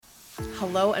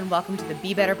Hello and welcome to the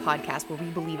Be Better podcast, where we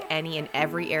believe any and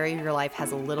every area of your life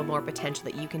has a little more potential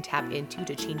that you can tap into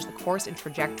to change the course and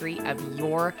trajectory of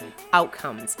your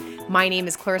outcomes. My name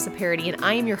is Clarissa Parody and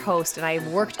I am your host, and I have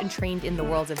worked and trained in the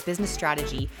worlds of business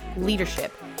strategy,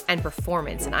 leadership, and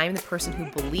performance. And I am the person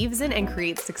who believes in and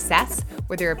creates success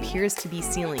where there appears to be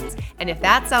ceilings. And if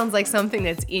that sounds like something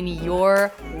that's in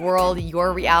your world,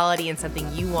 your reality, and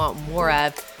something you want more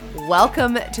of,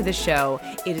 welcome to the show.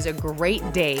 It is a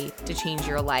great day to change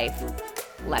your life.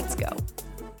 Let's go.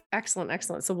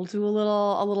 Excellent. So we'll do a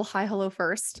little hi hello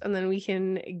first, and then we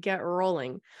can get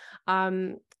rolling.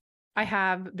 I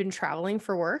have been traveling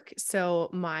for work. So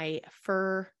my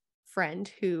fur friend,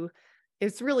 who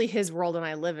it's really his world and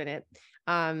I live in it,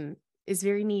 is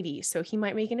very needy. So he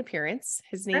might make an appearance.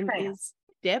 His name is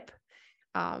Dip.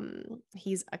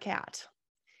 He's a cat.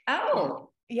 Oh.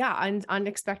 Yeah,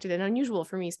 unexpected and unusual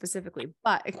for me specifically,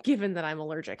 but given that I'm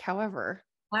allergic. However,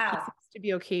 wow, he seems to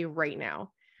be okay right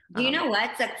now. Do you know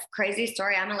what's a crazy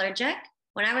story? I'm allergic.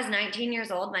 When I was 19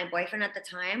 years old, my boyfriend at the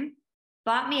time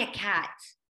bought me a cat.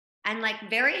 And like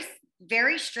very,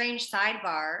 very strange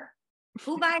sidebar,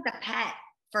 who buys a pet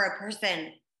for a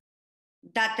person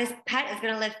that this pet is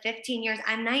going to live 15 years?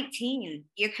 I'm 19.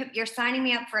 You're signing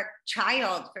me up for a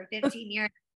child for 15 years.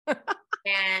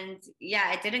 And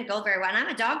yeah, it didn't go very well. And I'm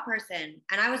a dog person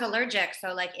and I was allergic.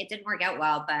 So like it didn't work out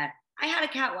well, but I had a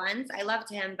cat once. I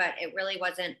loved him, but it really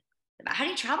wasn't. How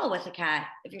do you travel with a cat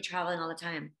if you're traveling all the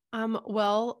time?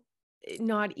 Well,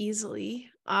 not easily.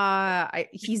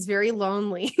 He's very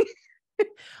lonely.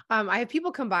 I have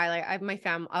people come by, like I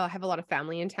have I have a lot of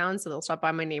family in town, so they'll stop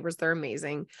by. My neighbors, they're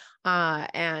amazing.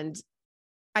 And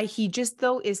he just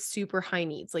though is super high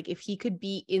needs. Like if he could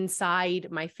be inside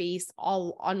my face,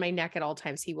 all on my neck at all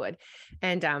times, he would.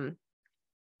 And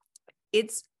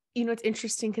it's, it's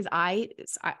interesting because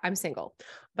I'm single,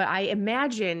 but I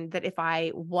imagine that if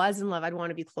I was in love, I'd want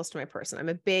to be close to my person. I'm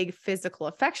a big physical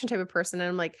affection type of person. And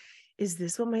I'm like, is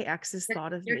this what my exes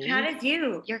thought of me? Your cat is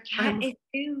you. Your cat is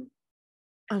you.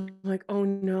 I'm like, oh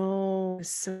no,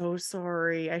 so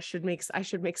sorry. I should make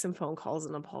some phone calls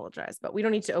and apologize, but we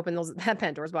don't need to open that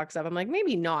Pandora's box up. I'm like,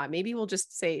 maybe not. Maybe we'll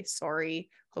just say sorry.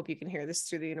 Hope you can hear this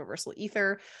through the universal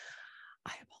ether.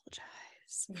 I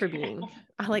apologize for being.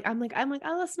 I'm like,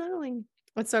 I love snuggling.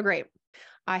 It's so great.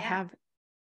 I have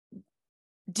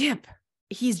Dip.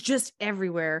 He's just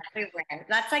everywhere.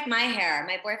 That's like my hair.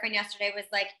 My boyfriend yesterday was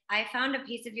like, I found a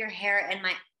piece of your hair in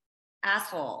my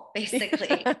asshole,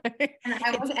 basically. And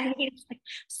I need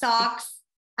socks.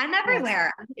 I'm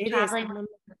everywhere. Yes,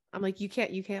 I'm like, you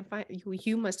can't find,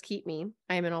 you must keep me.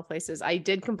 I am in all places. I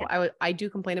did complain. I do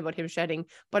complain about him shedding,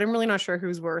 but I'm really not sure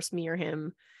who's worse, me or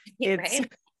him.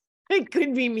 It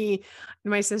could be me.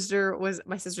 My sister's was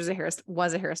a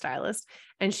hairstylist,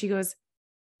 and she goes,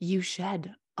 you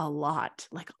shed a lot,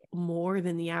 like more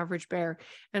than the average bear.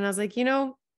 And I was like,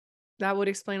 that would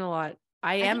explain a lot.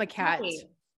 I am a cat. Healthy.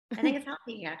 I think it's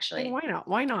healthy, actually.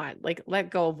 Why not? Like, let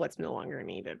go of what's no longer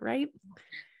needed, right?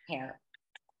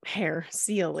 Hair.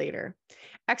 See you later.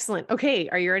 Excellent. Okay.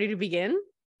 Are you ready to begin?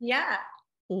 Yeah.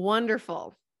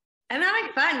 Wonderful. I'm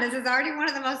having fun. This is already one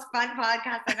of the most fun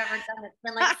podcasts I've ever done. It's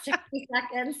been like 60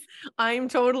 seconds. I'm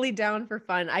totally down for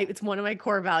fun. It's one of my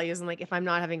core values. And like, if I'm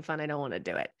not having fun, I don't want to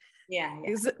do it. Yeah.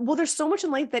 Well, there's so much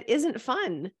in life that isn't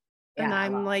fun. And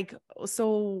I'm like,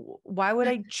 so why would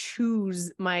I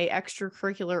choose my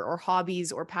extracurricular or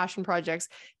hobbies or passion projects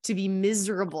to be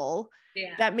miserable?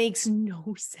 Yeah. That makes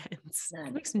no sense.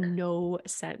 That makes no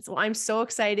sense. Well, I'm so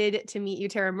excited to meet you,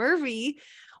 Tara Murphy.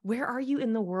 Where are you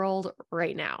in the world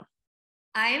right now?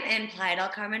 I'm in Playa del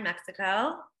Carmen,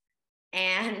 Mexico.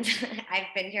 And I've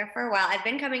been here for a while. I've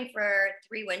been coming for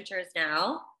 3 winters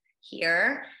now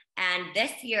here. And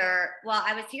this year,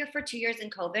 I was here for 2 years in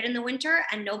COVID in the winter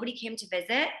and nobody came to visit.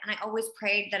 And I always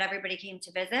prayed that everybody came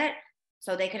to visit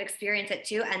so they could experience it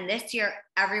too. And this year,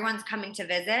 everyone's coming to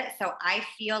visit. So I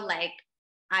feel like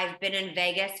I've been in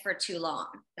Vegas for too long.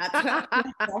 That's what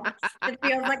it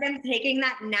feels like. I'm taking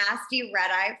that nasty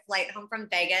red-eye flight home from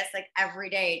Vegas, like every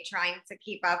day, trying to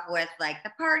keep up with like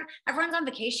the part. Everyone's on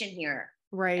vacation here.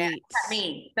 Right. That's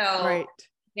me. So right.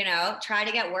 Try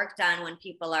to get work done when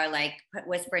people are like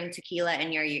whispering tequila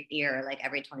in your ear like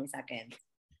every 20 seconds.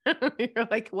 You're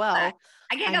like, well,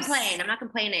 I can't complain. I'm not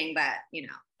complaining, but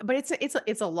But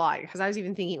it's a lot, because I was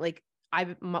even thinking like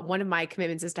one of my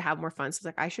commitments is to have more fun. So it's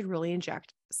like, I should really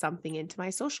inject something into my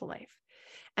social life.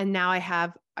 And now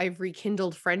I've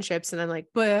rekindled friendships, and I'm like,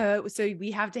 but so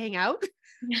we have to hang out.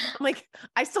 I'm like,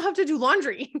 I still have to do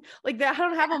laundry. Like that. I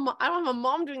don't have a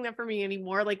mom doing that for me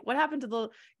anymore. Like, what happened to the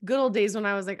good old days when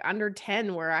I was like under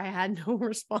 10, where I had no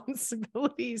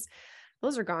responsibilities?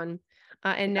 Those are gone.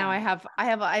 And now I have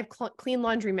clean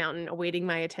laundry mountain awaiting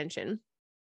my attention.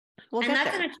 We'll And get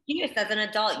that's there. an excuse as an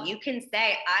adult. You can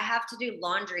say, I have to do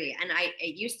laundry. And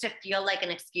it used to feel like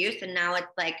an excuse. And now it's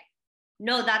like,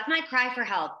 no, that's my cry for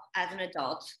help as an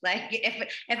adult. Like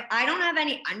if I don't have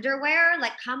any underwear,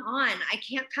 like come on, I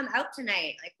can't come out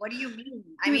tonight. Like, what do you mean?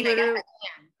 I mean, I guess I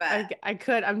can, but I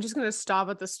could. I'm just gonna stop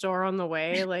at the store on the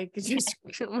way. Like just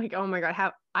like, oh my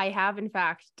God. I have in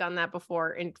fact done that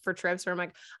before for trips where I'm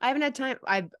like, I haven't had time.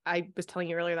 I was telling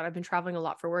you earlier that I've been traveling a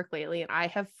lot for work lately, and I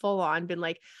have full on been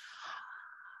like,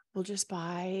 we'll just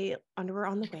buy underwear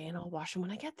on the way and I'll wash them when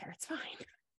I get there. It's fine.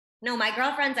 no, my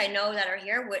girlfriends I know that are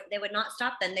here, they would not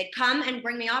stop them. They'd come and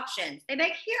bring me options. They'd be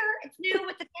like, here, it's new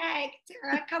with the tag.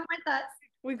 Tara, come with us.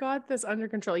 We got this under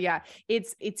control. Yeah.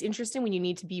 It's interesting when you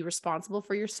need to be responsible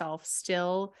for yourself,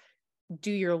 still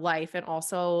do your life, and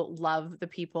also love the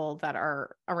people that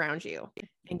are around you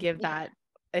and give that,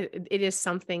 it is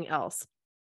something else.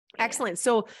 Yeah. Excellent.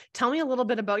 So tell me a little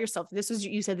bit about yourself.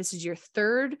 You said this is your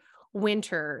third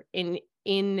winter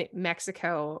in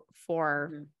Mexico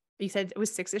for, you said it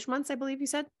was 6-ish months, I believe you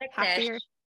said? Half the year?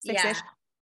 6-ish. Yeah.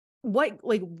 What,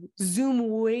 like, zoom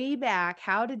way back,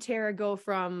 how did Tara go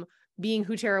from being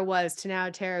who Tara was to now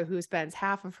Tara who spends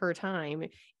half of her time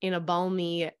in a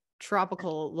balmy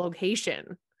tropical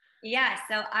location? Yeah,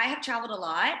 so I have traveled a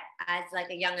lot as like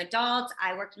a young adult.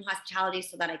 I worked in hospitality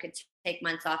so that I could take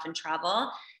months off and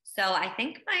travel. So I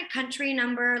think my country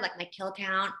number, like my kill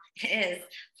count, is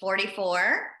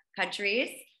 44 countries.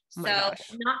 Oh So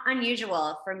gosh. not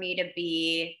unusual for me to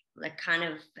be like kind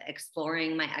of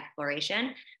exploring my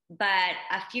exploration. But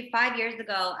 5 years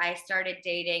ago, I started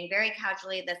dating very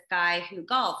casually this guy who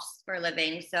golfs for a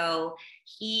living. So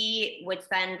he would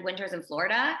spend winters in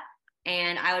Florida,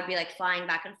 and I would be like flying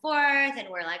back and forth, and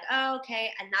we're like, oh,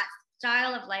 okay. And that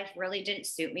style of life really didn't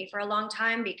suit me for a long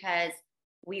time because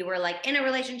we were like in a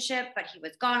relationship, but he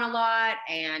was gone a lot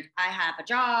and I have a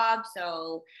job.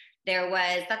 So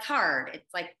that's hard.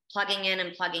 It's like plugging in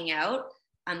and plugging out,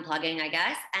 unplugging, I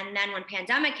guess. And then when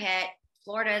pandemic hit,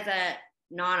 Florida is a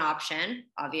non-option.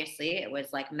 Obviously, it was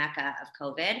like Mecca of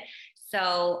COVID.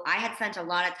 So I had spent a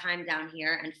lot of time down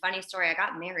here. And funny story, I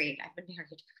got married. I've been married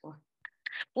before.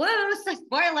 Woo,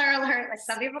 spoiler alert. Like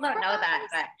some people don't know that,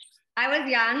 but I was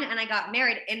young and I got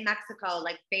married in Mexico,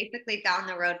 like basically down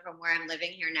the road from where I'm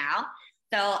living here now.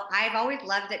 So I've always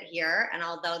loved it here. And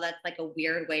although that's like a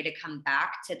weird way to come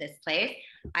back to this place,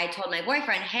 I told my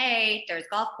boyfriend, hey, there's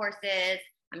golf courses.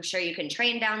 I'm sure you can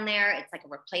train down there. It's like a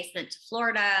replacement to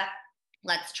Florida.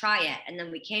 Let's try it. And then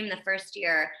we came the first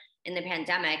year in the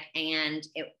pandemic, and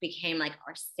it became like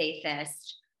our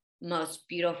safest, most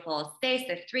beautiful space.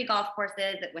 There's 3 golf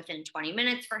courses within 20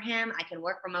 minutes for him. I can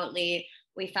work remotely.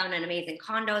 We found an amazing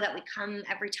condo that we come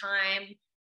every time.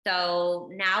 So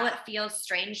now it feels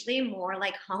strangely more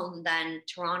like home than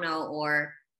Toronto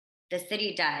or the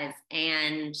city does.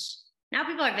 And now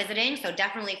people are visiting, so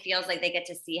definitely feels like they get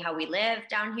to see how we live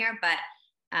down here. But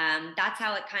that's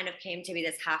how it kind of came to be,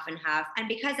 this half and half. And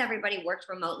because everybody worked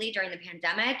remotely during the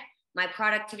pandemic, my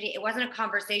productivity, it wasn't a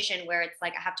conversation where it's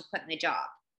like I have to quit my job.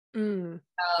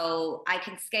 So I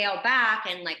can scale back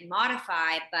and like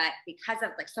modify, but because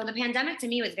of like, so the pandemic to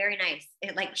me was very nice.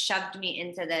 It like shoved me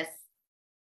into this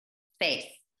space.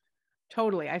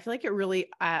 Totally. I feel like it really,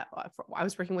 I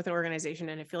was working with an organization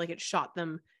and I feel like it shot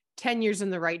them 10 years in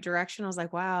the right direction. I was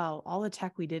like, wow, all the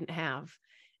tech we didn't have.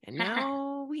 And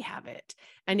now we have it.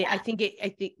 And yeah. I think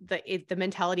the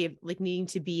mentality of like needing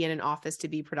to be in an office to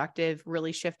be productive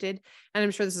really shifted. And I'm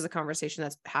sure this is a conversation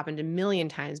that's happened a million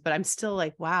times, but I'm still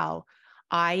like, wow,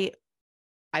 I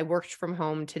worked from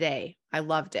home today. I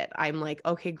loved it. I'm like,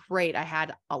 okay, great. I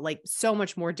had like so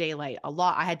much more daylight,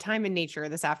 I had time in nature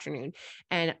this afternoon,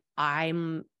 and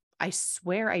I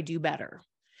swear I do better.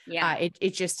 Yeah.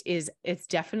 It just is, it's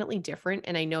definitely different.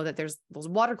 And I know that there's those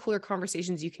water cooler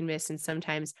conversations you can miss. And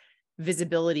sometimes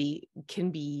visibility can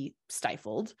be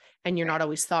stifled and you're not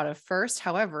always thought of first.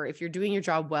 However, if you're doing your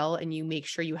job well and you make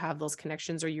sure you have those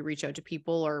connections or you reach out to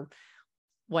people or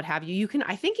what have you,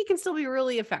 I think it can still be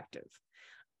really effective.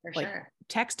 For like, sure.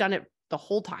 Tech's done it the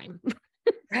whole time.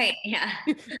 Right. Yeah.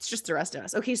 It's just the rest of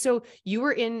us. Okay. So you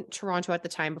were in Toronto at the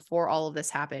time before all of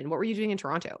this happened. What were you doing in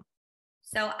Toronto?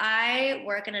 So I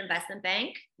work in an investment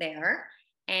bank there.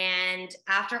 And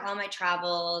after all my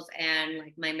travels and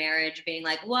like my marriage being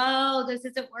like, whoa, this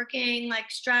isn't working, like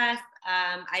stress,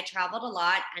 I traveled a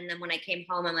lot. And then when I came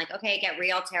home, I'm like, okay, get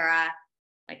real, Tara.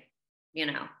 Like,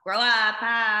 grow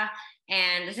up.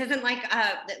 And this isn't like,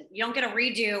 you don't get a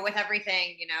redo with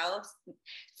everything,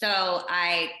 So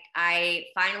I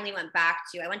finally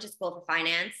I went to school for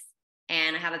finance,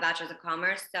 and I have a bachelor's of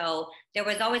commerce. So there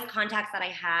was always contacts that I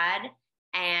had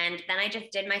And then I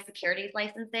just did my securities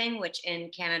licensing, which in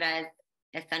Canada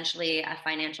is essentially a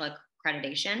financial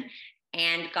accreditation,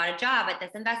 and got a job at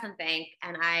this investment bank.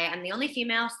 And I am the only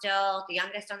female still, the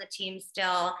youngest on the team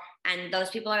still. And those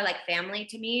people are like family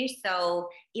to me. So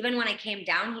even when I came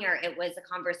down here, it was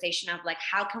a conversation of like,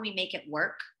 how can we make it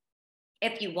work?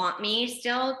 If you want me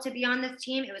still to be on this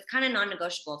team, it was kind of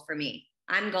non-negotiable for me.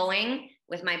 I'm going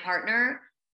with my partner.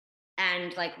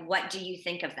 And like, what do you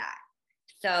think of that?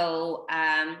 So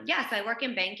so I work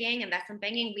in banking, investment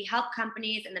banking. We help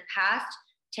companies in the past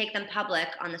take them public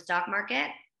on the stock market.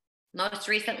 Most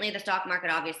recently, the stock market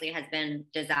obviously has been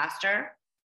disaster.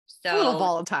 So a little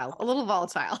volatile. Well, a little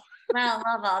volatile.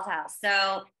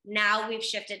 So now we've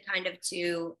shifted kind of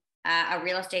to a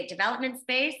real estate development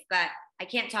space, but I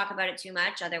can't talk about it too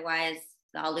much. Otherwise,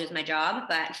 I'll lose my job.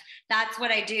 But that's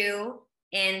what I do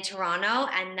in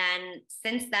Toronto. And then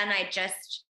since then, I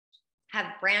just have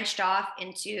branched off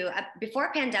into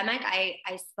before pandemic,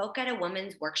 I spoke at a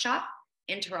women's workshop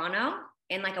in Toronto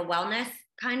in like a wellness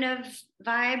kind of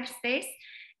vibe space.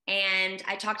 And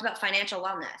I talked about financial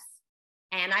wellness.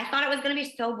 And I thought it was going to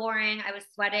be so boring. I was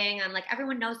sweating. I'm like,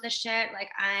 everyone knows this shit. Like,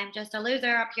 I'm just a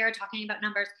loser up here talking about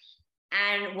numbers.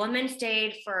 And women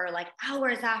stayed for like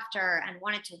hours after and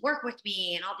wanted to work with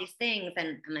me and all these things.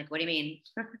 And I'm like, what do you mean?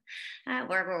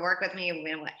 work with me?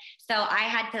 So I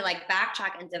had to like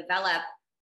backtrack and develop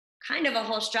kind of a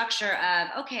whole structure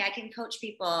of, okay, I can coach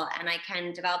people and I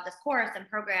can develop this course and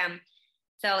program.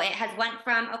 So it has went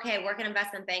from, okay, I work in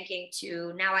investment banking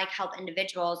to now I help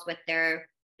individuals with their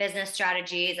business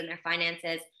strategies and their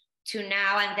finances to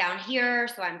now I'm down here.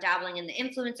 So I'm dabbling in the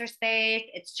influencer space.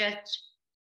 It's just,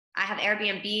 I have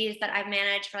Airbnbs that I've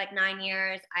managed for like 9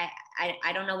 years.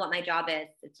 I don't know what my job is.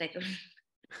 It's like,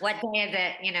 what day is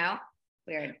it? You know,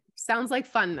 weird. Sounds like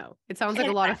fun though. It sounds like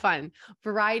a lot of fun.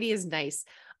 Variety is nice.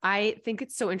 I think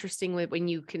it's so interesting when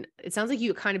you can, it sounds like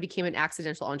you kind of became an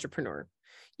accidental entrepreneur.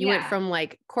 You went from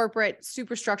like corporate,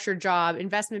 super structured job,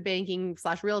 investment banking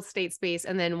 / real estate space.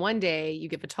 And then one day you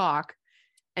give a talk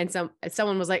and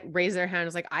someone was like, raise their hand.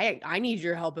 Was like, I need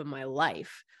your help in my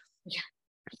life. Yeah.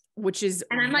 Which is,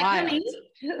 and I'm wild. Like,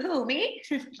 who me?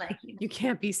 Like, you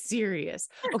can't be serious.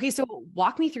 Okay. So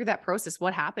walk me through that process.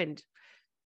 What happened?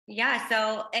 Yeah.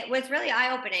 So it was really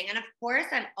eye-opening. And of course,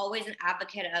 I'm always an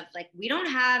advocate of like, we don't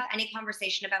have any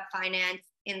conversation about finance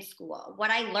in school. What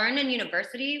I learned in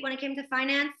university when it came to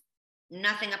finance,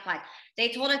 nothing applied. They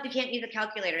told us you can't use a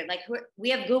calculator. Like, we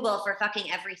have Google for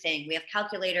fucking everything. We have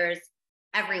calculators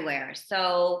everywhere.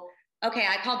 So, okay,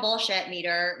 I call bullshit,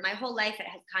 meter. My whole life, it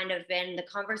has kind of been the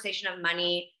conversation of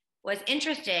money was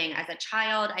interesting. As a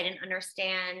child, I didn't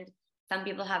understand. Some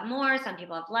people have more, some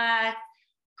people have less.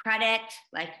 Credit,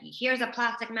 like here's a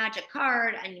plastic magic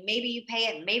card and maybe you pay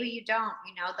it, maybe you don't.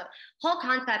 You know, the whole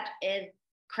concept is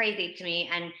crazy to me.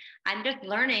 And I'm just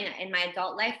learning in my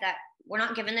adult life that we're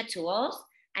not given the tools.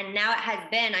 And now it has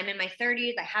been, I'm in my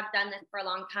 30s. I have done this for a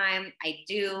long time. I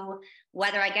do,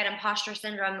 whether I get imposter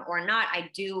syndrome or not,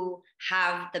 I do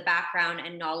have the background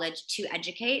and knowledge to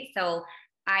educate. So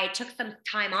I took some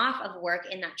time off of work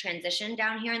in that transition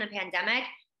down here in the pandemic.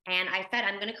 And I said,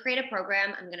 I'm going to create a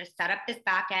program. I'm going to set up this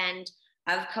back end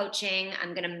of coaching.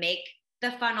 I'm going to make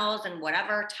the funnels and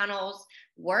whatever tunnels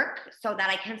work so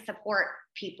that I can support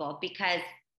people, because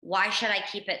why should I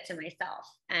keep it to myself?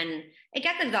 And it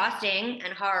gets exhausting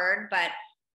and hard, but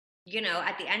you know,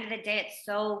 at the end of the day, it's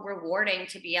so rewarding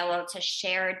to be able to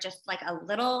share just like a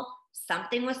little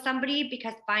something with somebody,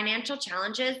 because financial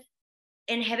challenges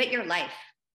inhibit your life,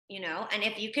 you know, and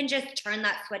if you can just turn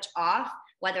that switch off,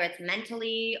 whether it's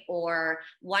mentally or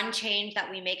one change that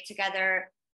we make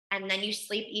together, and then you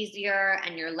sleep easier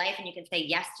and your life, and you can say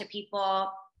yes to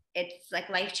people, it's like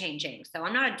life-changing. So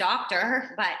I'm not a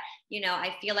doctor, but you know,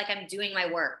 I feel like I'm doing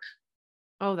my work.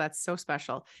 Oh, that's so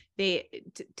special.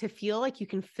 To feel like you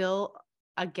can fill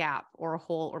a gap or a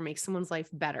hole or make someone's life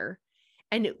better.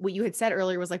 And what you had said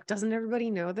earlier was like, doesn't everybody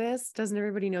know this? Doesn't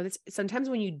everybody know this? Sometimes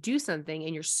when you do something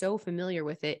and you're so familiar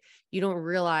with it, you don't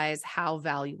realize how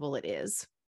valuable it is,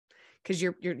 because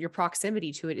your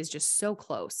proximity to it is just so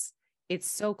close.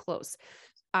 It's so close.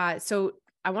 So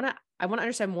I want to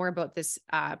understand more about this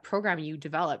program you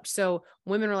developed. So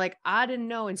women were like, I didn't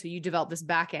know. And so you developed this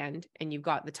back end and you've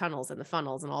got the tunnels and the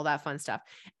funnels and all that fun stuff.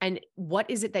 And what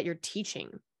is it that you're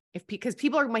teaching? Because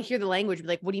people might hear the language and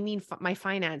be like, what do you mean my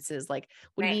finances? Like,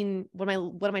 what do you mean? What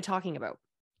am I talking about?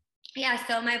 Yeah.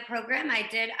 So my program,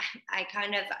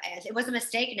 it was a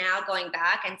mistake now going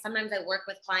back. And sometimes I work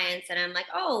with clients and I'm like,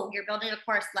 oh, you're building a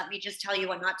course. Let me just tell you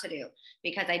what not to do,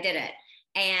 because I did it.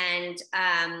 And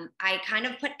I kind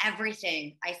of put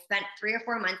everything. I spent 3 or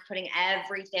 4 months putting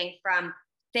everything from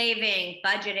saving,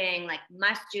 budgeting, like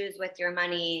must-dos with your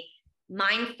money,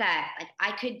 mindset. Like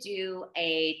I could do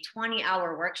a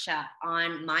 20-hour workshop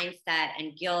on mindset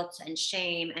and guilt and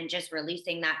shame and just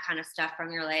releasing that kind of stuff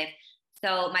from your life.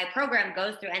 So my program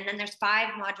goes through, and then there's 5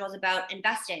 modules about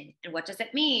investing and what does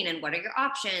it mean and what are your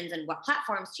options and what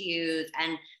platforms to use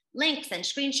and links and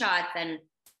screenshots and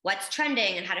what's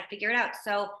trending and how to figure it out.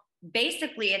 So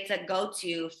basically it's a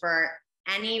go-to for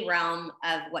any realm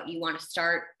of what you want to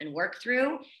start and work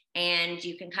through. And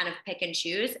you can kind of pick and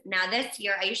choose. Now this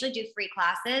year, I usually do free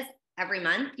classes every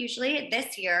month. Usually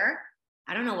this year,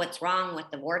 I don't know what's wrong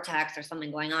with the vortex or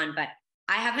something going on, but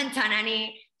I haven't done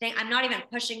anything. I'm not even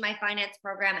pushing my finance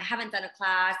program. I haven't done a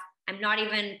class. I'm not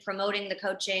even promoting the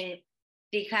coaching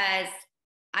because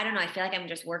I don't know. I feel like I'm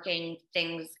just working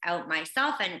things out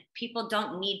myself, and people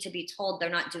don't need to be told they're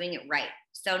not doing it right.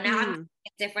 So now I'm taking a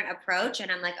different approach, and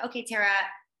I'm like, okay, Tara,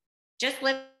 just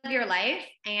live your life.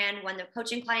 And when the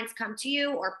coaching clients come to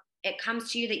you, or it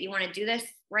comes to you that you want to do this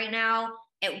right now,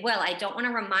 it will. I don't want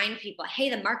to remind people, hey,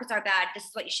 the markets are bad. This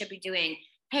is what you should be doing.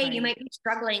 Hey, you might be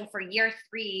struggling for year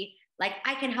 3. Like,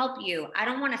 I can help you. I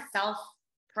don't want to self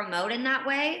promote in that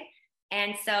way.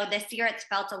 And so this year it's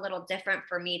felt a little different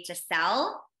for me to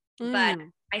sell, but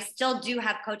I still do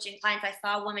have coaching clients. I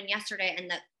saw a woman yesterday,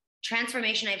 and the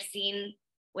transformation I've seen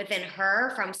within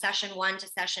her from session 1 to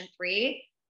session 3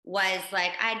 was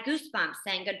like, I had goosebumps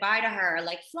saying goodbye to her,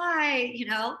 like fly,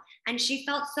 and she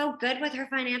felt so good with her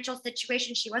financial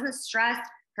situation. She wasn't stressed.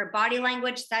 Her body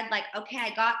language said like, okay,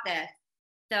 I got this.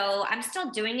 So I'm still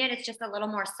doing it. It's just a little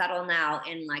more subtle now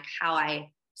in like how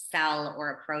I sell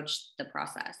or approach the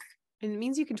process. And it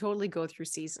means you can totally go through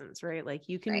seasons, right? Like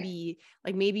you can be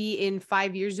like, maybe in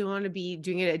 5 years, you want to be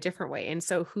doing it a different way. And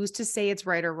so who's to say it's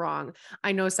right or wrong?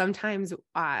 I know sometimes,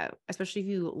 especially if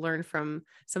you learn from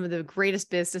some of the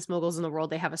greatest business moguls in the world,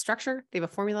 they have a structure, they have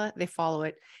a formula, they follow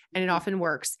it, and it often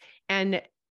works. And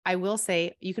I will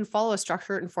say you can follow a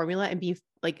structure and formula and be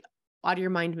like out of your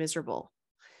mind miserable.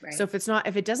 Right. So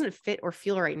if it doesn't fit or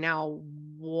feel right now,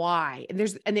 why? And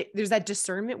there's that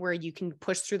discernment where you can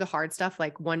push through the hard stuff,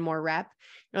 like one more rep.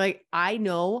 You're like, I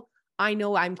know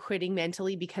I'm quitting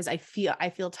mentally because I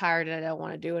feel tired and I don't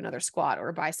want to do another squat or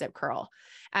a bicep curl.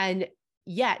 And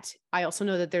yet I also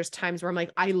know that there's times where I'm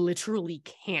like, I literally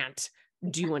can't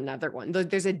do another one.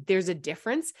 There's a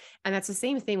difference. And that's the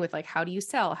same thing with like, how do you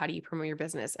sell? How do you promote your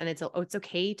business? And it's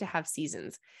okay to have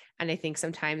seasons. And I think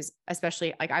sometimes,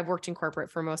 especially like I've worked in corporate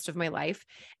for most of my life,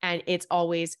 and it's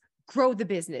always grow the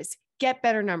business, get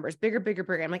better numbers, bigger.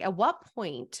 I'm like, at what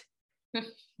point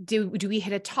do we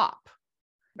hit a top?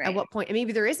 Right. At what point? And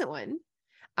maybe there isn't one.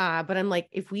 But I'm like,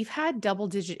 if we've had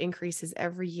double-digit increases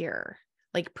every year,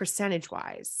 like percentage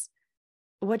wise,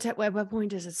 at what point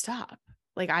does it stop?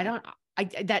 Like,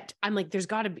 I'm like, there's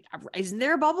gotta be, isn't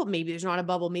there a bubble? Maybe there's not a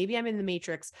bubble. Maybe I'm in the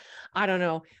matrix. I don't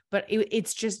know, but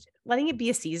it's just letting it be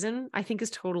a season, I think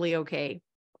is totally okay.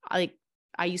 I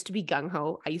used to be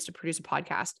gung-ho. I used to produce a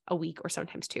podcast a week or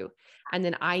sometimes 2. And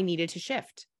then I needed to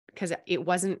shift because I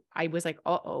was like,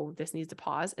 this needs to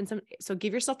pause. And so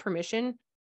give yourself permission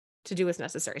to do what's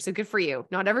necessary. So good for you.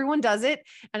 Not everyone does it.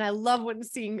 And I love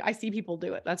I see people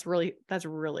do it. That's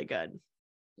really good.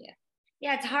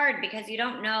 Yeah, it's hard because you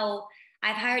don't know.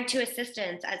 I've hired 2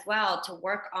 assistants as well to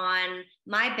work on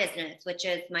my business, which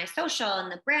is my social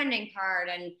and the branding part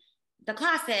and the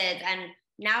classes. And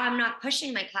now I'm not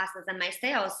pushing my classes and my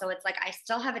sales. So it's like, I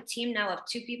still have a team now of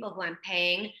 2 people who I'm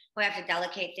paying, who I have to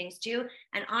delegate things to,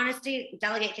 and honestly,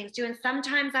 delegate things to. And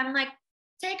sometimes I'm like,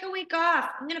 take a week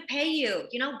off. I'm going to pay you.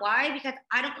 You know why? Because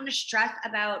I don't want to stress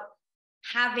about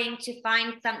having to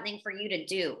find something for you to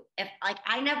do. If like,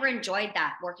 I never enjoyed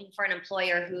that, working for an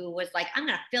employer who was like, I'm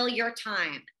going to fill your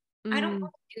time. I don't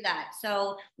want to do that.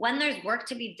 So when there's work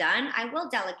to be done, I will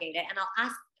delegate it and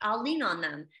I'll lean on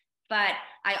them. But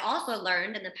I also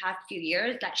learned in the past few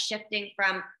years that shifting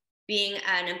from being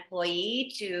an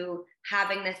employee to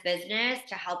having this business,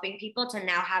 to helping people, to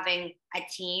now having a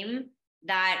team,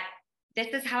 that this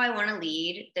is how I want to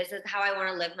lead. This is how I want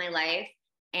to live my life.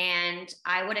 And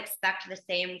I would expect the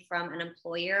same from an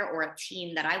employer or a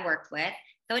team that I worked with.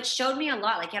 So it showed me a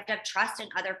lot. Like, you have to have trust in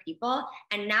other people.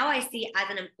 And now I see as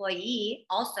an employee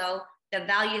also the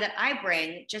value that I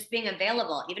bring, just being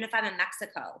available, even if I'm in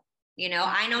Mexico.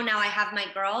 I know now I have my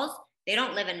girls, they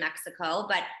don't live in Mexico,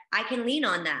 but I can lean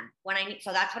on them when I need.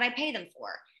 So that's what I pay them for.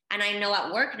 And I know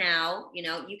at work now,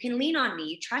 you can lean on me,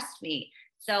 you trust me.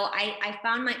 So I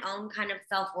found my own kind of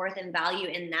self-worth and value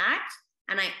in that.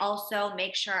 And I also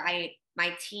make sure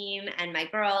my team and my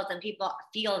girls and people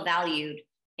feel valued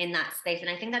in that space. And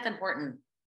I think that's important.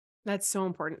 That's so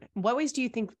important. What ways do you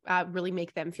think really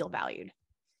make them feel valued?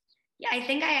 Yeah, I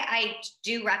think I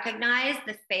do recognize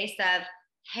the space of,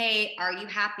 hey, are you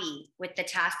happy with the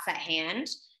tasks at hand?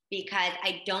 Because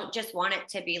I don't just want it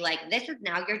to be like, this is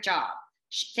now your job.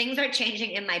 Things are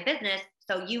changing in my business,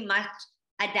 so you must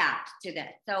adapt to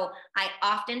this. So I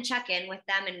often check in with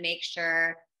them and make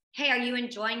sure, hey, are you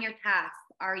enjoying your tasks?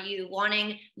 Are you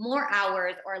wanting more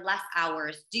hours or less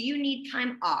hours? Do you need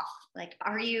time off? Like,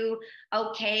 are you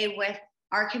okay with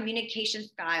our communication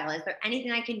style? Is there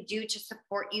anything I can do to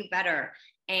support you better?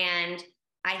 And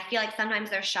I feel like sometimes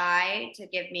they're shy to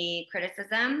give me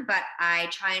criticism, but I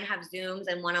try and have Zooms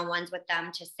and one-on-ones with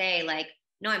them to say, like,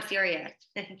 no, I'm serious.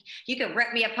 You can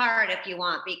rip me apart if you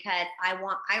want, because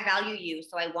I value you.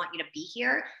 So I want you to be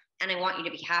here and I want you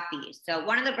to be happy. So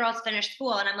one of the girls finished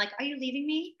school and I'm like, are you leaving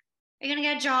me? Are you going to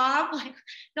get a job? Like,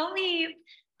 don't leave.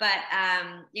 But,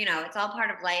 it's all part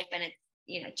of life. And it's,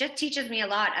 just teaches me a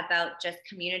lot about just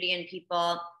community and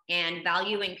people, and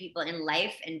valuing people in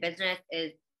life and business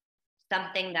is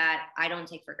something that I don't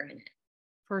take for granted.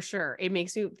 For sure. It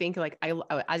makes me think like,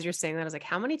 as you're saying that, I was like,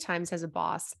 how many times has a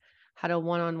boss had a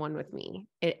one-on-one with me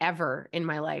ever in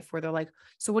my life where they're like,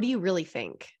 so what do you really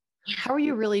think? How are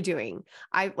you really doing?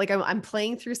 I'm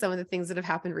playing through some of the things that have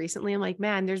happened recently. I'm like,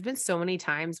 man, there's been so many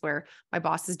times where my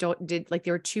bosses they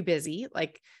were too busy.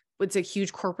 Like, it's a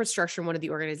huge corporate structure in one of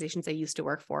the organizations I used to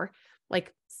work for.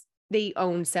 Like, they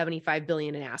own 75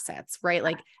 billion in assets, right?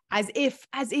 Like, as if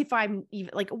I'm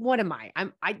even like, what am I?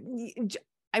 I'm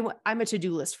a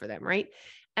to-do list for them, right?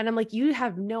 And I'm like, you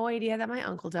have no idea that my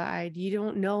uncle died. You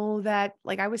don't know that,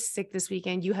 like, I was sick this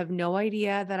weekend. You have no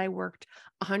idea that I worked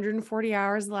 140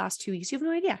 hours the last 2 weeks. You have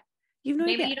no idea. You have no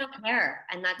idea. Maybe you don't care,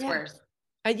 and that's worse.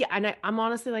 Yeah. And I'm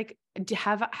honestly like,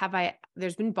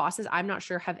 there's been bosses, I'm not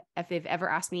sure if they've ever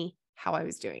asked me how I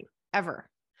was doing, ever.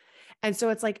 And so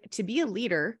it's like, to be a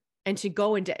leader and to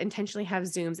go and to intentionally have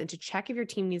Zooms and to check if your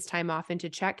team needs time off and to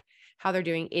check how they're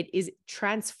doing, it is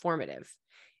transformative.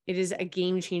 It is a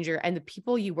game changer, and the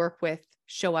people you work with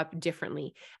show up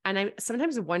differently. And I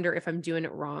sometimes wonder if I'm doing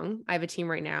it wrong. I have a team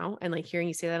right now, and like hearing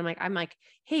you say that, I'm like,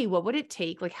 hey, what would it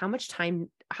take? Like, how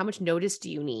much notice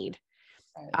do you need?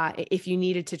 If you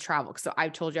needed to travel? So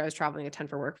I've told you I was traveling a ton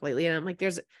for work lately, and I'm like,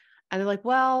 and they're like,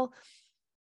 well,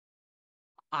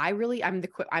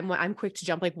 I'm quick to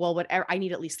jump, like, well, whatever, I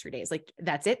need at least 3 days. Like,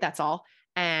 that's it. That's all.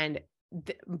 And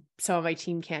some of my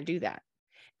team can't do that.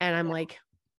 And I'm like,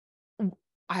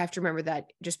 I have to remember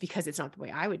that just because it's not the way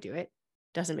I would do it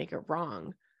doesn't make it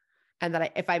wrong. And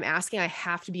that if I'm asking, I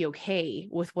have to be okay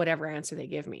with whatever answer they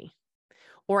give me,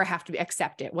 or I have to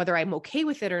accept it. Whether I'm okay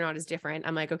with it or not is different.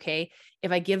 I'm like, okay,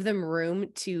 if I give them room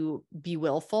to be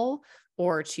willful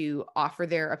or to offer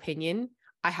their opinion,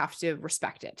 I have to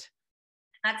respect it.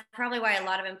 That's probably why a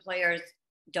lot of employers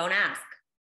don't ask.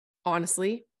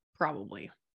 Honestly,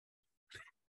 probably.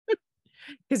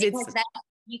 Because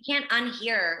you can't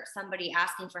unhear somebody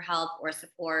asking for help or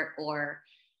support,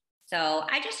 so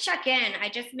I just check in. I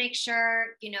just make sure,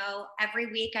 every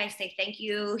week I say thank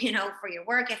you, for your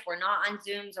work. If we're not on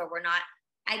Zooms or we're not,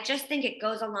 I just think it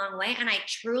goes a long way. And I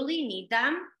truly need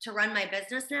them to run my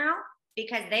business now,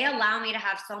 because they allow me to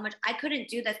have so much. I couldn't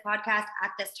do this podcast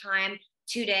at this time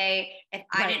today if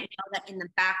I didn't know that in the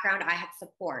background I had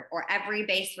support or every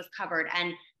base was covered.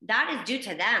 And that is due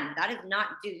to them. That is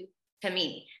not due to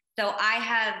me. So I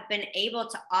have been able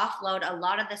to offload a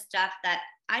lot of the stuff that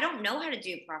I don't know how to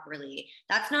do properly.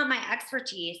 That's not my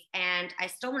expertise. And I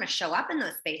still want to show up in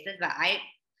those spaces, but I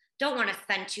don't want to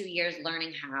spend 2 years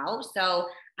learning how. So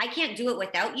I can't do it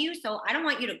without you. So I don't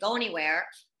want you to go anywhere.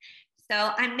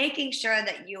 So I'm making sure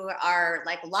that you are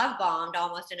like love bombed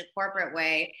almost in a corporate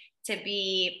way to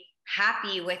be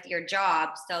happy with your job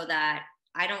so that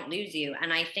I don't lose you.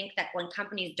 And I think that when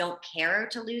companies don't care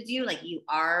to lose you, like you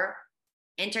are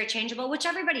interchangeable, which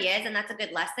everybody is, and that's a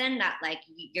good lesson, that like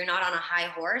you're not on a high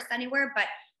horse anywhere. But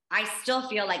I still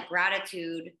feel like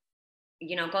gratitude,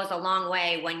 goes a long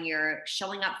way when you're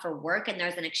showing up for work and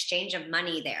there's an exchange of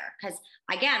money there. Because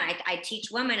again, I teach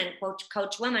women and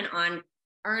coach women on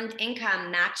earned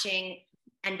income matching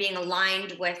and being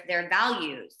aligned with their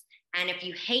values. And if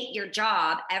you hate your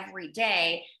job every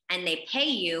day and they pay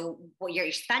you, well,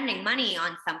 you're spending money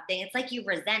on something, it's like you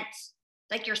resent.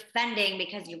 Like you're spending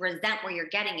because you resent where you're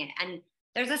getting it. And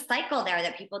there's a cycle there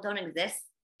that people don't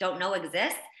know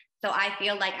exists. So I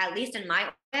feel like, at least in my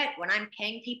bit, when I'm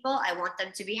paying people, I want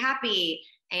them to be happy.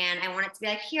 And I want it to be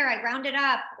like, here, I round it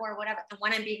up or whatever. And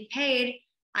when I'm being paid,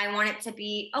 I want it to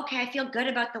be, okay, I feel good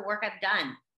about the work I've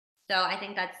done. So I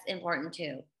think that's important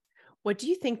too. What do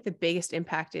you think the biggest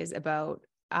impact is about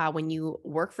when you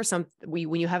work for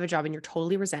when you have a job and you're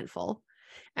totally resentful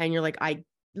and you're like, I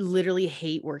literally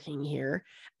hate working here,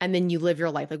 and then you live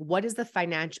your life. Like, what is the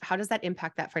how does that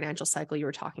impact that financial cycle you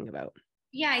were talking about?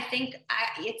 Yeah, I think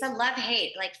it's a love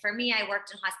hate. Like for me, I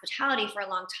worked in hospitality for a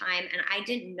long time and I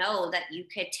didn't know that you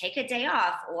could take a day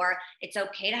off or it's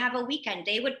okay to have a weekend.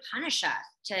 They would punish us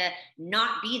to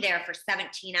not be there for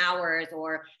 17 hours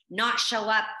or not show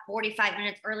up 45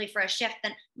 minutes early for a shift.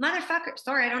 Then, motherfucker,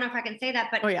 sorry, I don't know if I can say that,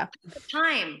 but Oh yeah.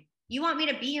 time. You want me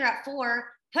to be here at 4,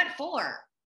 put 4.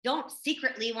 Don't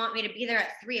secretly want me to be there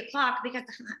at 3 o'clock because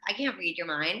I can't read your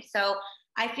mind. So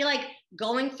I feel like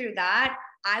going through that,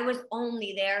 I was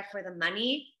only there for the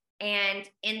money. And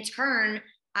in turn,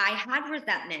 I had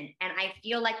resentment. And I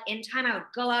feel like in time I would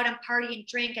go out and party and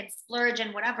drink and splurge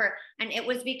and whatever. And it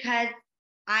was because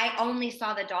I only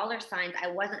saw the dollar signs. I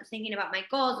wasn't thinking about my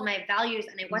goals and my values.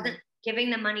 And I wasn't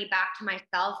giving the money back to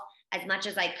myself as much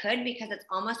as I could because it's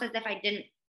almost as if I didn't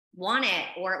want it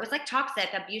or it was like toxic,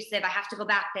 abusive. I have to go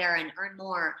back there and earn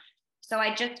more. So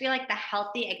I just feel like the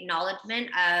healthy acknowledgement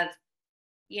of,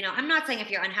 I'm not saying if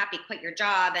you're unhappy, quit your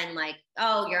job and like,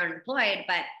 oh, you're unemployed,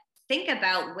 but think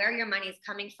about where your money is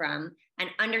coming from and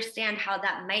understand how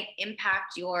that might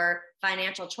impact your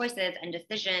financial choices and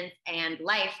decisions and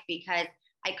life. Because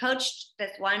I coached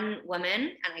this one woman,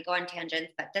 and I go on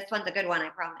tangents, but this one's a good one, I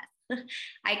promise.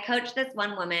 I coached this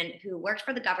one woman who worked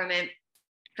for the government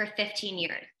for 15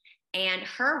 years. And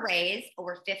her raise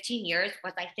over 15 years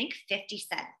was, I think, 50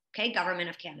 cents, okay, Government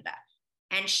of Canada.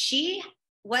 And she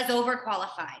was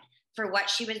overqualified for what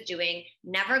she was doing,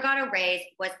 never got a raise,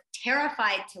 was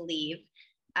terrified to leave,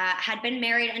 had been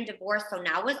married and divorced, so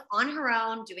now was on her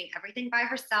own, doing everything by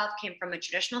herself, came from a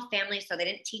traditional family, so they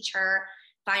didn't teach her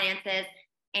finances.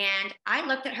 And I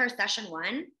looked at her session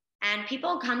 1, and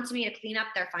people come to me to clean up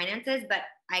their finances, but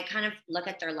I kind of look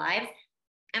at their lives.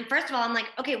 And first of all, I'm like,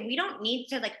 okay, we don't need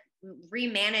to like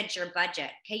remanage your budget.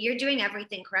 Okay, you're doing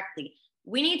everything correctly.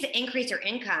 We need to increase your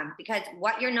income because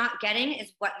what you're not getting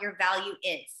is what your value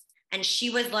is. And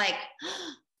she was like,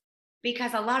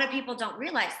 because a lot of people don't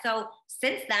realize. So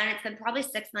since then, it's been probably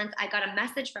 6 months. I got a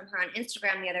message from her on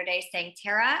Instagram the other day saying,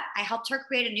 Tara, I helped her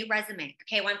create a new resume.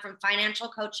 Okay, went from financial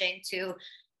coaching to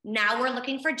now we're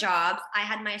looking for jobs. I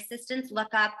had my assistants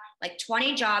look up like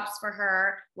 20 jobs for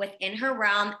her within her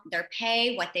realm, their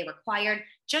pay, what they required,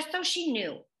 just so she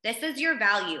knew this is your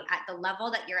value at the level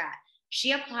that you're at.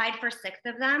 She applied for 6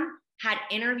 of them, had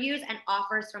interviews and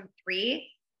offers from 3.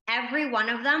 Every one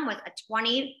of them was a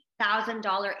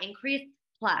 $20,000 increase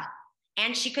plus.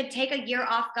 And she could take a year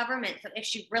off government. So if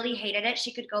she really hated it,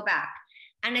 she could go back.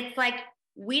 And it's like,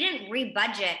 we didn't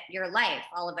rebudget your life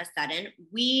all of a sudden.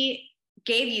 We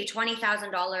gave you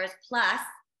 $20,000 plus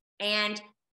and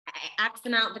X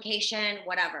amount vacation,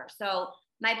 whatever. So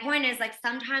my point is like,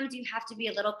 sometimes you have to be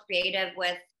a little creative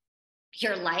with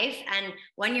your life. And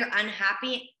when you're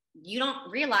unhappy, you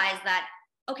don't realize that,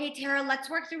 okay, Tara, let's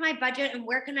work through my budget and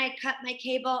where can I cut my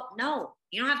cable? No,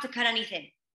 you don't have to cut anything.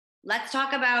 Let's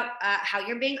talk about how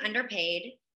you're being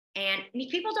underpaid. And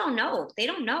people don't know. They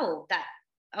don't know that,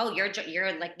 oh,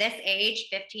 you're like this age,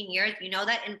 15 years. You know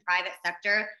that in private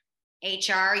sector,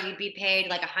 HR, you'd be paid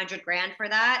like $100,000 for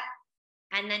that.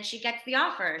 And then she gets the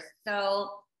offers. So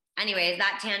anyways,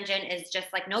 that tangent is just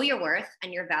like, know your worth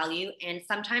and your value. And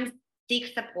sometimes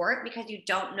seek support because you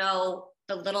don't know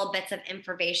the little bits of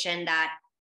information that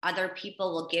other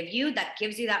people will give you that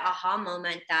gives you that aha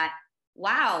moment that,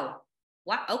 wow,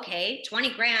 what? Okay,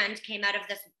 20 grand came out of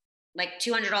this like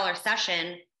 $200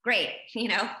 session. Great.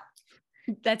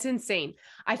 That's insane.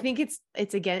 I think it's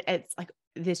again, it's like,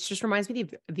 this just reminds me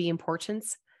of the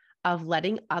importance of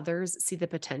letting others see the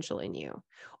potential in you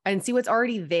and see what's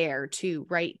already there too,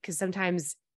 right? Because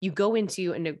sometimes you go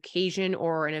into an occasion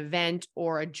or an event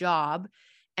or a job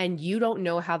and you don't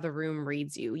know how the room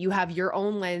reads you. You have your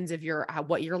own lens of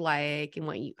what you're like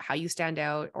and how you stand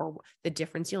out or the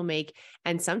difference you'll make.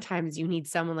 And sometimes you need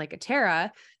someone like a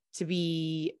Tara to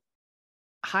be,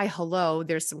 hi, hello,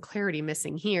 there's some clarity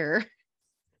missing here.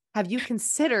 Have you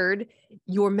considered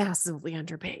you're massively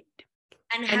underpaid?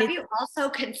 And have you also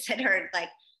considered like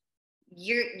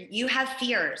you have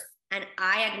fears, and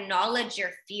I acknowledge your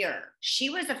fear. She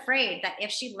was afraid that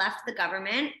if she left the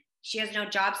government, she has no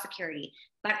job security.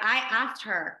 But I asked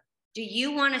her, do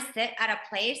you want to sit at a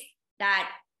place that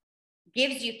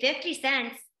gives you 50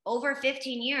 cents over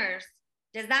 15 years?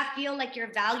 Does that feel like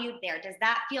you're valued there? Does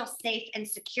that feel safe and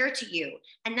secure to you?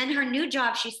 And then her new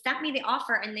job, she sent me the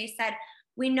offer and they said,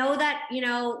 we know that,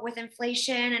 with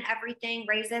inflation and everything,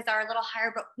 raises are a little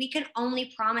higher, but we can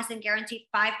only promise and guarantee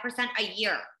 5% a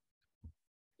year.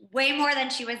 Way more than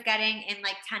she was getting in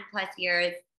like 10 plus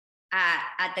years.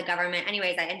 at the government.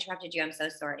 Anyways, I interrupted you. I'm so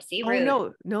sorry. See, Oh,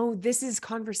 rude. no, this is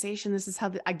conversation. This is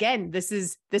how, again, this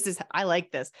is, I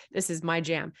like this. This is my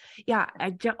jam. Yeah.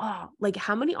 Like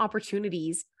how many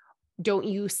opportunities don't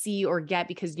you see or get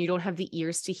because you don't have the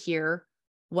ears to hear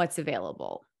what's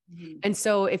available? Mhm. And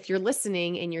so if you're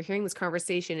listening and you're hearing this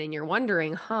conversation and you're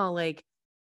wondering, like,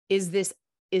 is this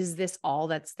all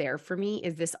that's there for me?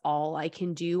 Is this all I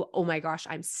can do? Oh my gosh,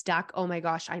 I'm stuck. Oh my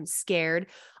gosh, I'm scared.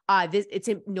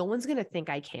 No one's going to think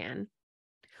I can.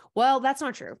 Well, that's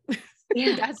not true.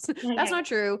 Yeah. That's not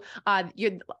true. I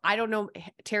don't know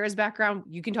Tara's background.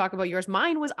 You can talk about yours.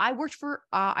 Mine was I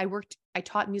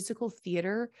taught musical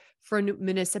theater for a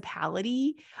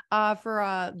municipality, for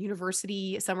a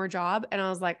university summer job. And I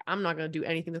was like, I'm not going to do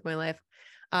anything with my life,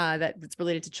 that's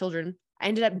related to children. I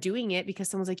ended up doing it because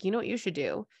someone's like, you know what you should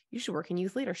do? You should work in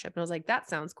youth leadership. And I was like, that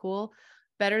sounds cool.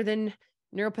 Better than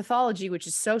neuropathology, which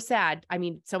is so sad. I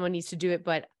mean, someone needs to do it,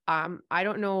 but I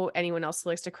don't know anyone else who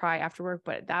likes to cry after work,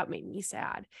 but that made me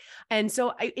sad. And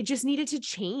so it just needed to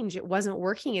change. It wasn't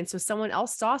working. And so someone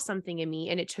else saw something in me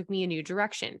and it took me a new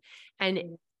direction.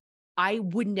 And I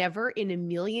would never in a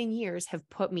million years have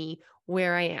put me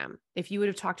where I am. If you would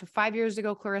have talked to 5 years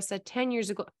ago, Clarissa, 10 years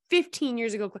ago, 15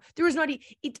 years ago, there was I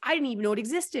didn't even know it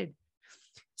existed.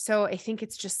 So I think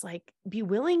it's just like, be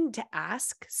willing to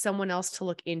ask someone else to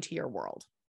look into your world.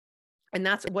 And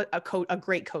that's what a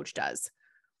great coach does.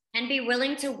 And be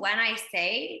willing to, when I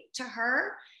say to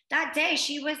her that day,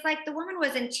 she was like, the woman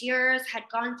was in tears, had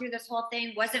gone through this whole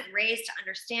thing, wasn't raised to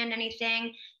understand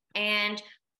anything. And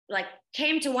like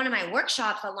came to one of my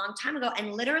workshops a long time ago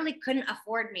and literally couldn't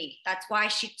afford me. That's why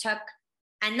she took,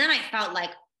 and then I felt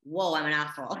like, whoa, I'm an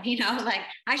asshole. Like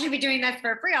I should be doing this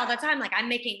for free all the time. Like I'm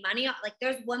making money. Like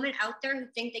there's women out there who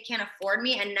think they can't afford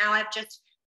me. And now I've just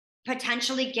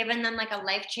potentially given them like a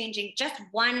life-changing, just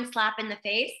one slap in the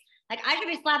face. Like I should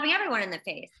be slapping everyone in the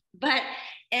face, but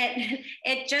it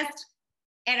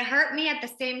hurt me at the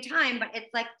same time. But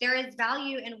it's like, there is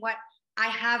value in what I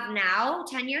have now.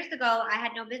 10 years ago, I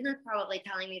had no business probably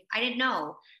telling me, I didn't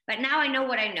know, but now I know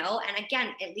what I know. And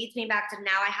again, it leads me back to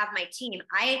now I have my team.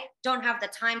 I don't have the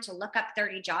time to look up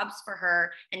 30 jobs for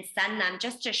her and send them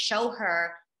just to show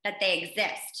her that they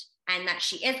exist and that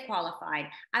she is qualified.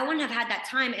 I wouldn't have had that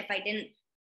time if I didn't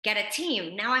get a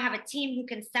team. Now I have a team who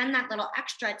can send that little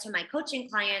extra to my coaching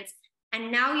clients.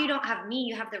 And now you don't have me,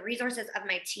 you have the resources of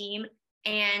my team.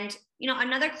 And,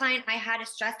 another client I had is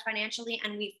stressed financially,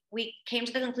 and we came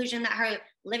to the conclusion that her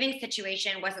living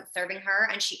situation wasn't serving her,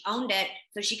 and she owned it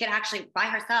so she could actually buy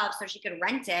herself, so she could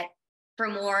rent it for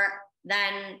more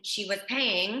than she was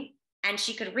paying, and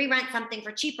she could re-rent something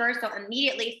for cheaper. So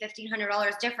immediately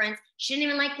 $1,500 difference. She didn't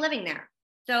even like living there.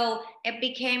 So it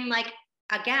became like,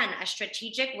 again, a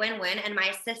strategic win-win. And my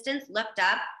assistants looked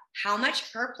up how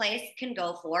much her place can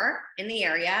go for in the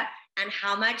area and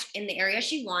how much in the area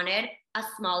she wanted, a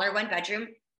smaller 1-bedroom.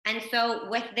 And so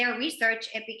with their research,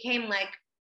 it became like,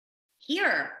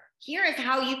 here is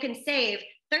how you can save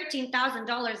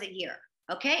 $13,000 a year.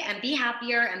 Okay. And be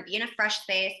happier and be in a fresh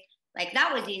space. Like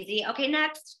that was easy. Okay.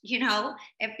 Next,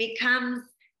 it becomes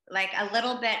like a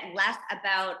little bit less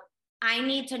about, I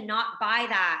need to not buy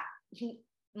that,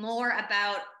 more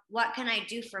about what can I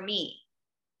do for me?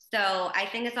 So I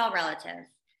think it's all relative.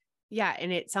 Yeah.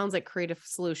 And it sounds like creative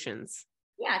solutions.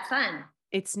 Yeah. It's fun.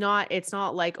 It's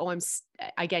not like, oh,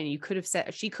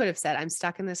 she could have said, I'm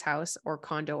stuck in this house or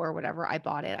condo or whatever. I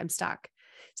bought it. I'm stuck.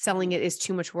 Selling it is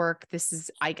too much work. This is,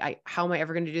 how am I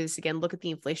ever going to do this again? Look at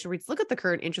the inflation rates. Look at the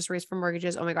current interest rates for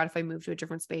mortgages. Oh my God, if I move to a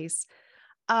different space.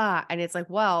 And it's like,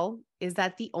 well, is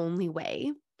that the only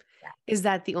way? Yeah. Is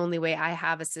that the only way? I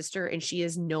have a sister and she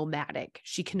is nomadic.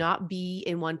 She cannot be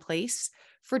in one place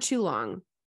for too long.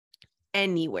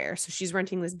 Anywhere. So she's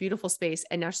renting this beautiful space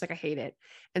and now she's like, I hate it.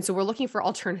 And so we're looking for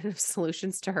alternative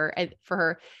solutions to her and for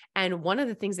her. And one of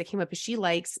the things that came up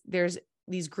is there's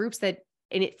these groups that,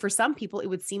 and for some people, it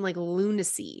would seem like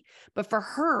lunacy, but for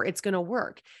her, it's going to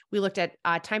work. We looked at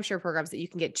timeshare programs that you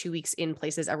can get 2 weeks in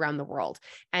places around the world.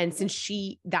 And since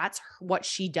that's what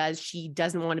she does, she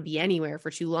doesn't want to be anywhere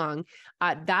for too long.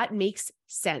 That makes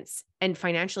sense. And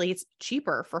financially, it's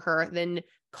cheaper for her than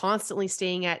constantly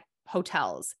staying at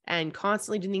hotels and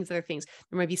constantly doing these other things.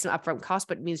 There might be some upfront cost,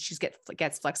 but it means she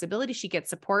gets flexibility, she gets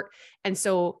support. And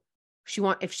so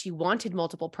if she wanted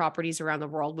multiple properties around the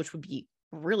world, which would be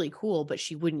really cool, but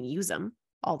she wouldn't use them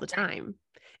all the time,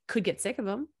 could get sick of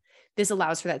them. This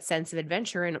allows for that sense of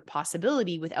adventure and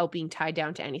possibility without being tied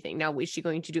down to anything. Now, is she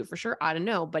going to do it for sure? I don't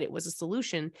know, but it was a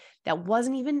solution that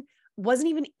wasn't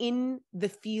even in the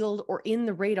field or in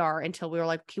the radar until we were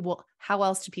like, okay, well, how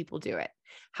else do people do it?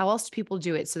 How else do people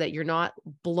do it so that you're not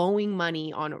blowing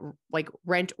money on like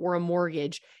rent or a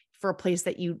mortgage for a place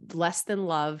that you less than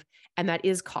love and that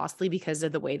is costly because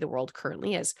of the way the world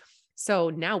currently is? So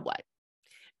now what?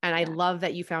 And I love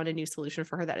that you found a new solution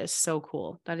for her. That is so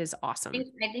cool. That is awesome.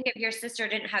 I think if your sister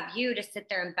didn't have you to sit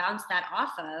there and bounce that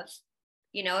off of,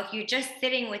 you know, if you're just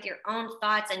sitting with your own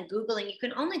thoughts and Googling, you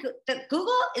can only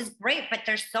Google is great, but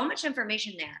there's so much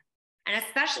information there. And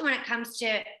especially when it comes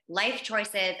to life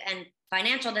choices and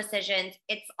financial decisions,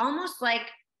 it's almost like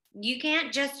you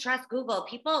can't just trust Google.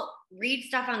 People read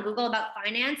stuff on Google about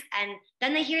finance and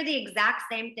then they hear the exact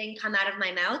same thing come out of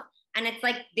my mouth. And it's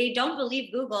like they don't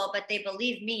believe Google, but they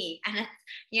believe me. And it's,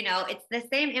 you know, it's the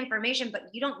same information, but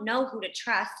you don't know who to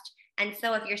trust. And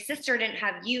so if your sister didn't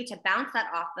have you to bounce that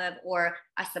off of, or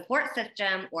a support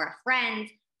system or a friend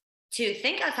to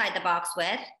think outside the box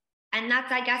with, and that's,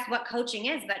 I guess, what coaching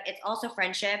is, but it's also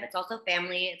friendship, it's also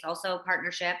family, it's also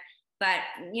partnership. But,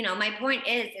 you know, my point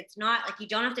is it's not like you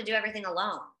don't have to do everything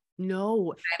alone.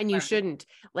 No, and you shouldn't.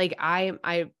 Like I'm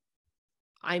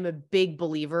a big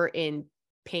believer in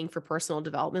paying for personal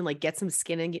development, like get some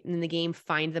skin in the game,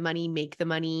 find the money, make the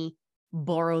money,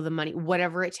 borrow the money,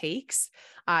 whatever it takes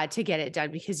to get it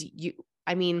done. Because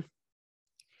I mean,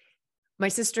 my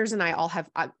sisters and I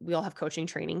we all have coaching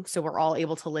training. So we're all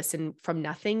able to listen from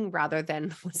nothing rather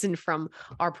than listen from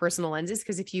our personal lenses.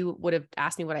 Because if you would have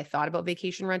asked me what I thought about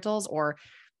vacation rentals, or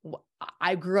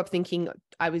I grew up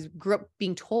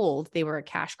being told they were a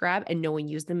cash grab and no one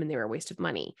used them and they were a waste of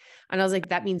money. And I was like,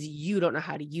 that means you don't know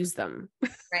how to use them.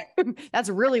 Right. That's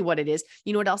really what it is.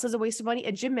 You know what else is a waste of money?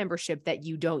 A gym membership that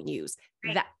you don't use.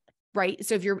 Right.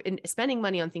 So if you're spending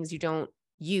money on things you don't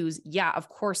use, yeah, of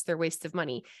course they're waste of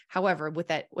money. However, with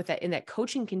that in that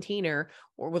coaching container,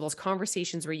 or with those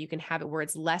conversations where you can have it where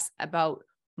it's less about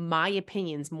my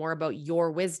opinions, more about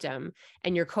your wisdom,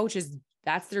 and your coaches,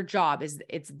 that's their job,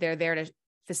 they're there to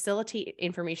facilitate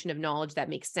information of knowledge that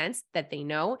makes sense, that they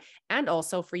know, and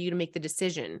also for you to make the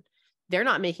decision. They're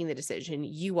not making the decision,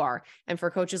 you are. And for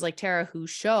coaches like Tara who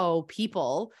show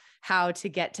people how to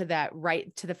get to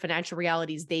the financial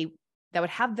realities that would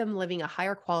have them living a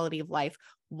higher quality of life,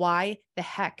 why the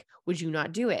heck would you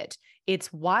not do it?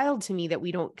 It's wild to me that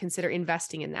we don't consider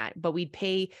investing in that, but we'd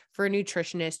pay for a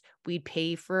nutritionist, we'd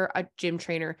pay for a gym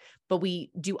trainer, but we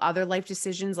do other life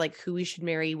decisions like who we should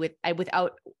marry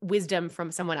without wisdom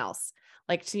from someone else.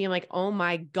 Like to me, I'm like, oh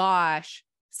my gosh,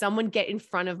 someone get in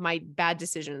front of my bad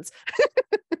decisions.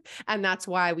 And that's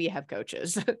why we have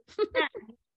coaches. Yeah,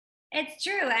 it's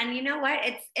true. And you know what?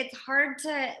 It's hard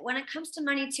when it comes to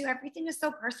money too, everything is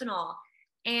so personal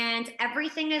and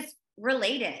everything is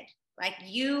related. Like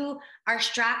you are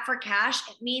strapped for cash.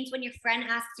 It means when your friend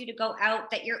asks you to go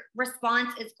out that your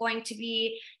response is going to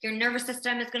be, your nervous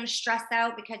system is going to stress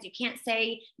out because you can't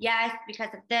say yes because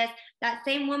of this. That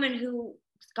same woman who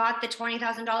got the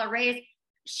 $20,000 raise,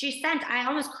 I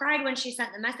almost cried when she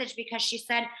sent the message because she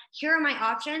said, here are my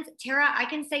options. Tara, I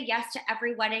can say yes to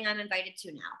every wedding I'm invited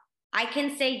to now. I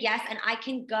can say yes and I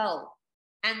can go.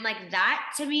 And like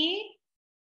that to me,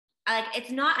 like it's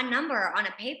not a number on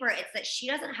a paper. It's that she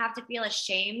doesn't have to feel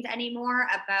ashamed anymore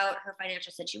about her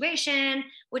financial situation,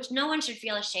 which no one should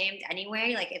feel ashamed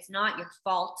anyway. Like it's not your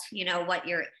fault, you know, what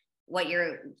your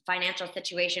financial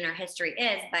situation or history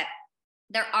is, but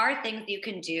there are things you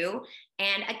can do.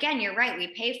 And again, you're right.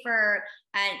 We pay for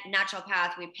a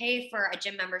naturopath. We pay for a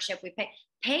gym membership. We pay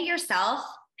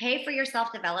for your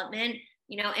self-development,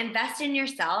 you know, invest in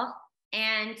yourself.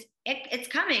 And it's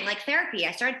coming, like therapy.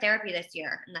 I started therapy this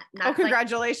year. And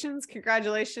congratulations.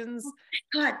 Congratulations.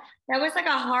 God, that was like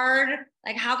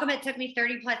how come it took me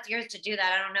 30 plus years to do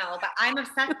that? I don't know, but I'm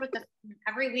obsessed with this.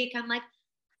 Every week I'm like,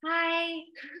 hi.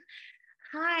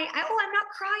 I'm not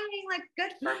crying. Like,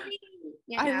 good for me.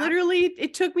 You know?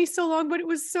 It took me so long, but it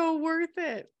was so worth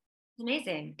it. It's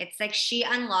amazing. It's like she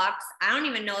unlocks,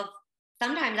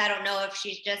 sometimes I don't know if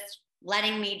she's just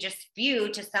letting me just spew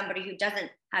to somebody who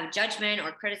doesn't have judgment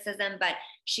or criticism, but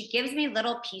she gives me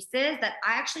little pieces that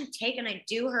I actually take and I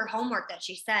do her homework that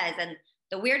she says. And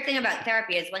the weird thing about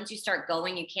therapy is once you start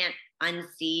going, you can't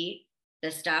unsee the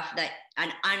stuff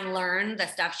and unlearn the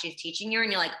stuff she's teaching you.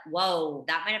 And you're like, whoa,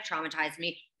 that might have traumatized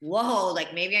me. Whoa,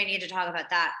 like maybe I need to talk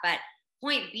about that. But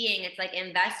point being, it's like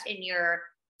invest in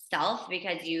yourself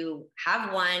because you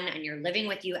have one and you're living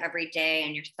with you every day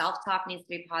and your self-talk needs to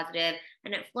be positive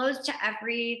and it flows to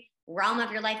every realm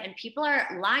of your life. And people are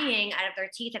lying out of their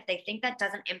teeth if they think that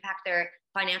doesn't impact their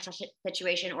financial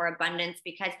situation or abundance,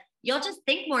 because you'll just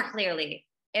think more clearly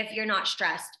if you're not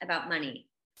stressed about money.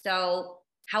 So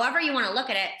however you want to look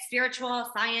at it, spiritual,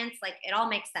 science, like it all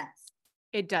makes sense.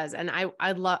 It does. And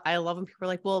I love when people are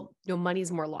like, well,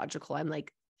 money's more logical. I'm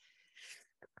like,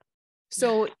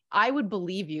 So I would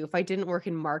believe you if I didn't work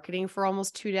in marketing for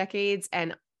almost 2 decades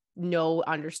and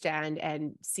understand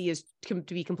and see as to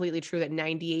be completely true that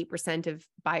 98% of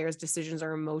buyers' decisions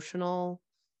are emotional.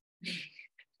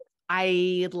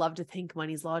 I'd love to think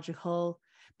money's logical,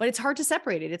 but it's hard to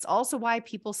separate it. It's also why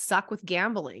people suck with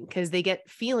gambling, because they get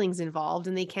feelings involved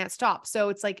and they can't stop. So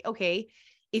it's like, okay,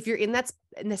 if you're in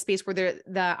the space where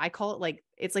I call it like,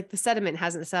 it's like the sediment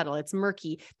hasn't settled. It's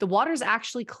murky. The water's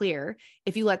actually clear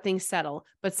if you let things settle,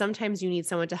 but sometimes you need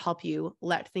someone to help you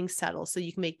let things settle so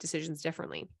you can make decisions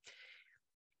differently.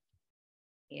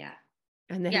 Yeah.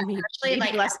 And then especially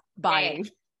like less buying.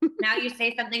 Now you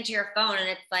say something to your phone and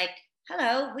it's like,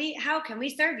 hello, how can we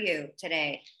serve you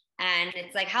today? And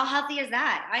it's like, how healthy is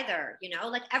that either?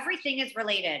 Like everything is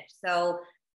related. So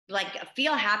like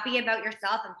feel happy about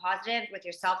yourself and positive with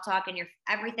your self-talk, and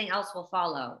everything else will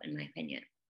follow, in my opinion.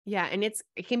 Yeah. And it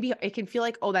can feel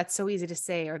like, oh, that's so easy to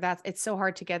say, or it's so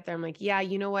hard to get there. I'm like, yeah,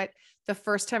 you know what? The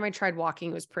first time I tried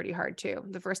walking was pretty hard too.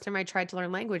 The first time I tried to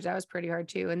learn language, that was pretty hard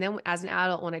too. And then as an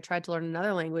adult, when I tried to learn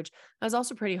another language, that was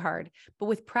also pretty hard. But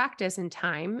with practice and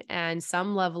time and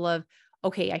some level of,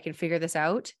 okay, I can figure this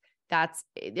out.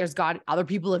 Other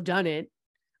people have done it.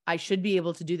 I should be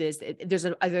able to do this. There's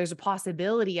a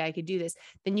possibility I could do this.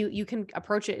 Then you can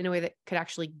approach it in a way that could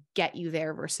actually get you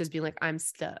there versus being like, I'm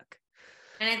stuck.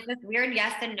 And it's this weird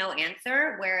yes and no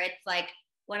answer where it's like,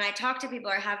 when I talk to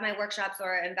people or have my workshops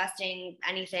or investing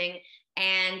anything,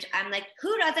 and I'm like,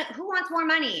 who wants more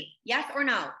money? Yes or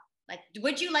no? Like,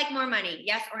 would you like more money?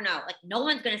 Yes or no? Like, no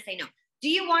one's going to say no. Do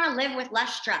you want to live with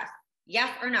less stress? Yes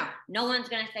or no? No one's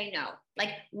going to say no. Like,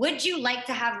 would you like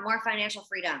to have more financial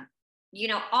freedom?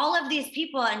 All of these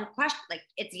people and question, like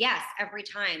it's yes every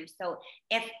time. So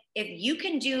if you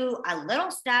can do a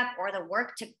little step or the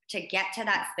work to get to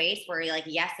that space where you're like,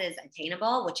 yes is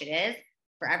attainable, which it is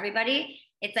for everybody.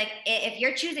 It's like, if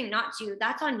you're choosing not to,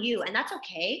 that's on you, and that's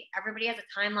okay. Everybody has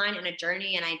a timeline and a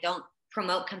journey, and I don't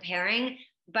promote comparing,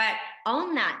 but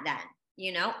own that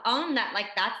then, own that, like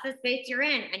that's the space you're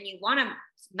in, and you want to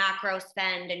macro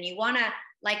spend, and you want to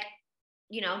like,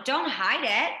 don't hide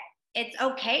it. It's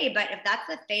okay. But if that's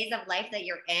the phase of life that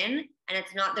you're in and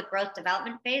it's not the growth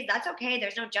development phase, that's okay.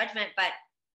 There's no judgment, but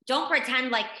don't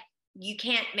pretend like you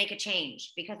can't make a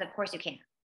change, because of course you can.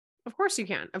 Of course you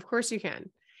can. Of course you can.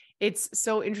 It's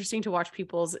so interesting to watch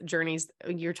people's journeys.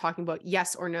 You're talking about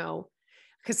yes or no,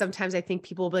 because sometimes I think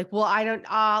people will be like, well, I don't,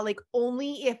 like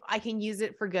only if I can use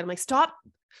it for good. I'm like,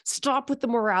 stop with the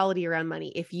morality around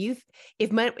money. If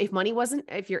money wasn't,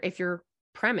 if your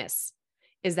premise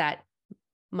is that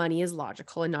money is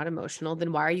logical and not emotional,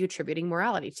 then why are you attributing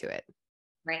morality to it?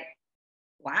 Right.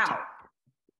 Wow.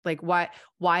 Like why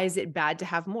is it bad to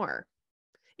have more?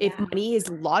 If money is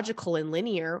logical and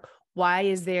linear, why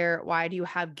do you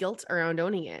have guilt around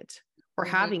owning it or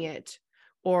having it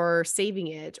or saving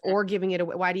it or giving it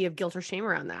away? Why do you have guilt or shame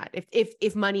around that?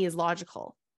 If money is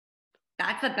logical?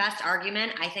 That's the best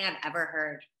argument I think I've ever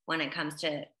heard when it comes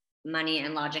to money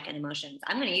and logic and emotions.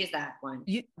 I'm going to use that one.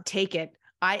 You take it.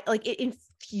 It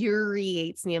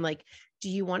infuriates me. I'm like, do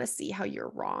you want to see how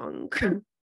you're wrong?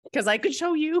 Because I could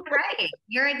show you. Right.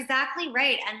 You're exactly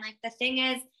right. And like, the thing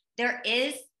is, there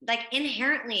is like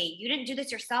inherently, you didn't do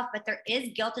this yourself, but there is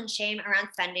guilt and shame around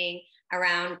spending,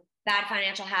 around bad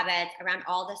financial habits, around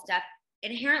all this stuff.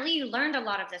 Inherently, you learned a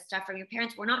lot of this stuff from your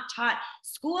parents. We're not taught.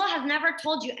 School has never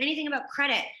told you anything about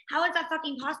credit. How is that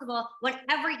fucking possible when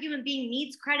every human being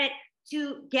needs credit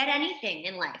to get anything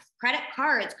in life? Credit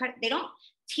cards, they don't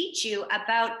teach you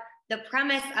about the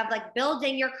premise of like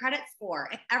building your credit score.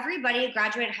 If everybody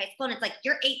graduated high school and it's like,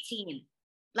 you're 18,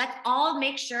 let's all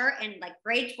make sure in like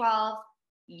grade 12,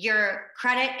 your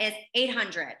credit is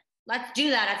 800. Let's do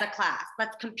that as a class.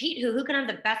 Let's compete who can have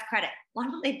the best credit. Why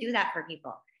don't they do that for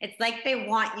people? It's like they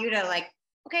want you to like,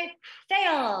 okay,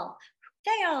 fail,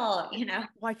 Well,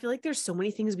 I feel like there's so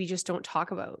many things we just don't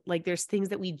talk about. Like there's things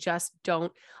that we just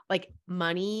don't, like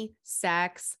money,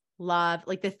 sex, love,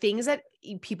 like the things that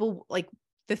people like,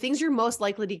 the things you're most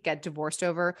likely to get divorced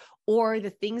over, or the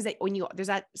things that there's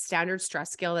that standard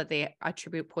stress scale that they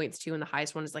attribute points to. And the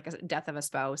highest one is like a death of a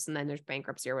spouse. And then there's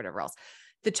bankruptcy or whatever else.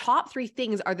 The top 3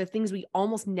 things are the things we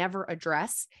almost never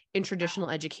address in traditional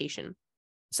education.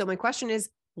 So my question is,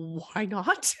 why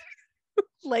not?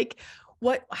 Like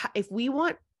if we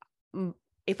look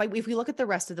at the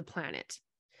rest of the planet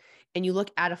and you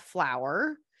look at a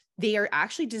flower, they are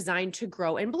actually designed to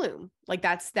grow and bloom. Like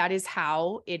that is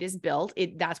how it is built.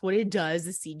 That's what it does.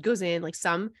 The seed goes in, like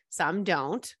some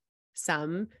don't,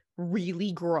 some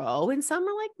really grow and some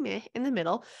are like meh in the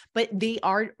middle, but they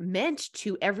are meant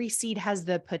to, every seed has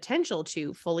the potential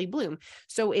to fully bloom.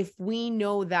 So if we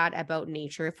know that about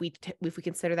nature, if we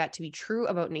consider that to be true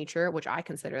about nature, which I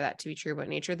consider that to be true about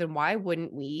nature, then why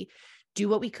wouldn't we do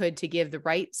what we could to give the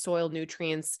right soil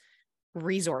nutrients,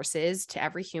 resources to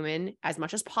every human as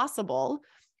much as possible?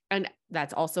 And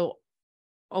that's also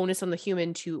onus on the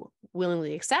human to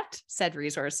willingly accept said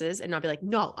resources and not be like,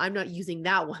 no, I'm not using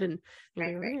that one.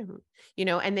 Right, right. You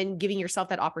know, and then giving yourself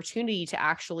that opportunity to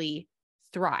actually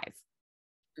thrive.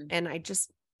 Mhm. And I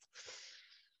just,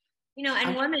 You know,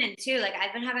 and women too. Like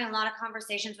I've been having a lot of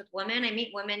conversations with women. I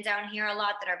meet women down here a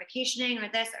lot that are vacationing or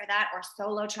this or that or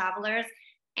solo travelers.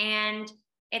 And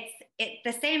it's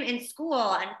the same in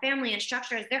school and family and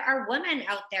structures. There are women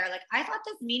out there. Like I thought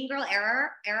this mean girl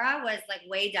era was like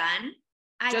way done.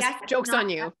 I just guess it's jokes not on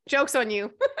you. done. Jokes on you.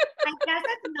 I guess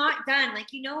it's not done. Like,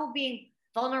 you know, being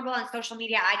vulnerable on social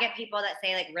media, I get people that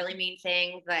say like really mean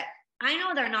things, but I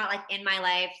know they're not like in my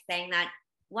life saying that.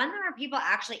 When there are people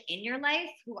actually in your life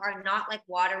who are not like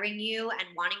watering you and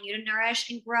wanting you to nourish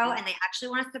and grow, and they actually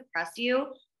want to suppress you.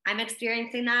 I'm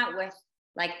experiencing that with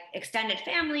like extended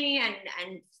family and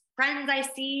friends I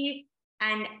see.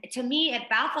 And to me, it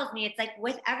baffles me. It's like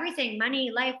with everything,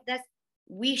 money, life, this,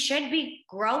 we should be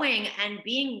growing and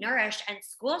being nourished, and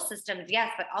school systems,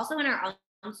 yes, but also in our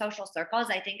own social circles.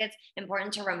 I think it's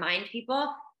important to remind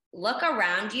people, look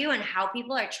around you and how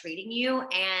people are treating you.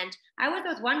 And I was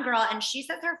with one girl and she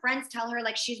says her friends tell her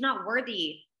like she's not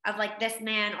worthy of like this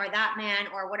man or that man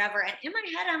or whatever. And in my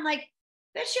head, I'm like,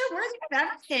 bitch, you're worthy of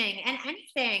everything and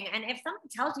anything. And if someone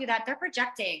tells you that, they're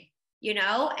projecting, you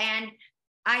know? And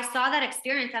I saw that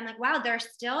experience. I'm like, wow, there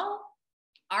still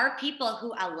are people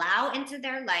who allow into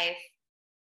their life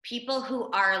people who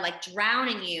are like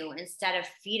drowning you instead of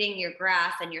feeding your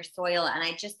grass and your soil. And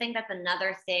I just think that's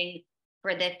another thing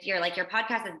for this year. Like your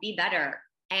podcast is Be Better.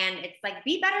 And it's like,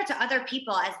 be better to other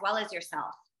people as well as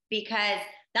yourself, because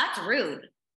that's rude.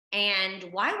 And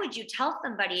why would you tell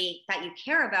somebody that you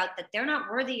care about that they're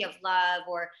not worthy of love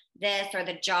or this or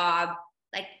the job?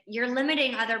 Like you're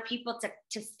limiting other people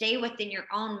to stay within your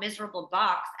own miserable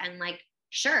box. And like,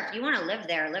 sure, if you want to live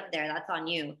there, that's on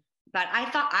you. But I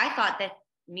thought that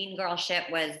mean girl shit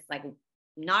was like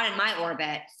not in my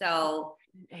orbit. So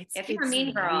if you're a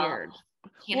mean girl, weird.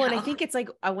 Well, and I think it's like,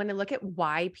 I want to look at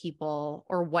why people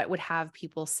or what would have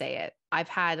people say it. I've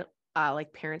had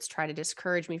like parents try to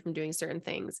discourage me from doing certain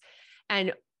things.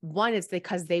 And one is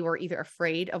because they were either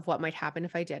afraid of what might happen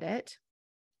if I did it.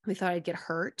 They thought I'd get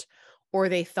hurt, or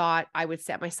they thought I would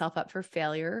set myself up for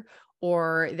failure,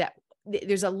 or that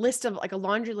there's a list of like a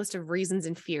laundry list of reasons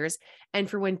and fears. And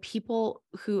for when people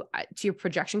who, to your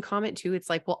projection comment too, it's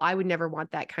like, well, I would never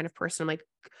want that kind of person. I'm like,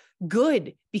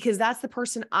 good, because that's the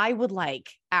person I would like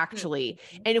actually.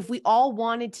 And if we all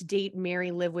wanted to date,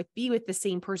 marry, live with, be with the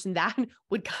same person, that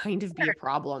would kind of be a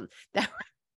problem. That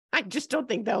I just don't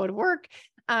think that would work.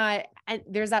 And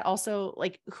there's that also,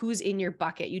 like, who's in your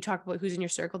bucket. You talk about who's in your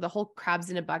circle, the whole crabs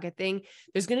in a bucket thing.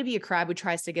 There's going to be a crab who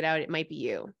tries to get out. It might be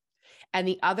you. And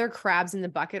the other crabs in the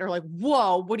bucket are like,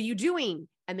 whoa, what are you doing?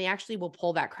 And they actually will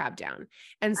pull that crab down.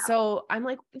 And so I'm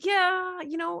like, yeah,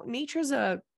 you know, nature's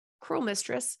a cruel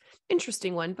mistress,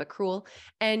 interesting one, but cruel.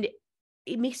 And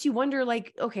it makes you wonder,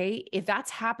 like, okay, if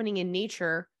that's happening in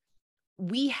nature,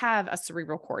 we have a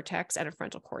cerebral cortex and a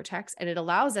frontal cortex, and it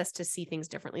allows us to see things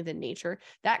differently than nature.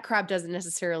 That crab doesn't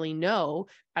necessarily know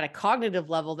at a cognitive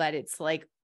level that it's like,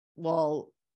 well,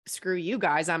 screw you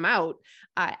guys, I'm out.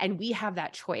 And we have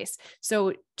that choice.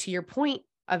 So to your point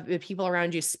of the people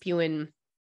around you spewing,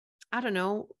 I don't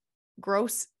know,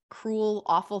 gross, cruel,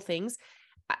 awful things,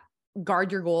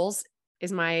 guard your goals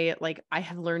is my, like, I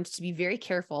have learned to be very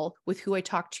careful with who I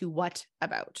talk to what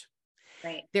about.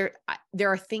 Right. There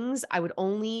are things I would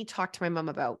only talk to my mom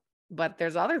about, but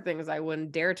there's other things I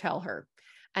wouldn't dare tell her.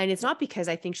 And it's not because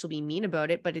I think she'll be mean about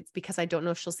it, but it's because I don't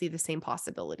know if she'll see the same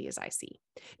possibility as I see.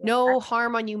 No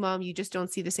harm on you, mom. You just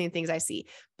don't see the same things I see.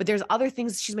 But there's other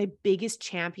things she's my biggest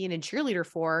champion and cheerleader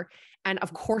for. And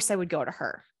of course I would go to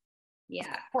her.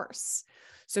 Yeah. Of course.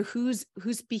 So who's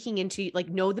speaking into, like,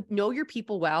 know your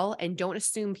people well, and don't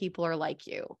assume people are like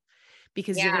you,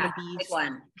 because you're going to be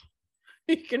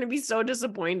you're going to be so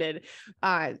disappointed.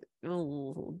 I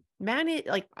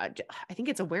think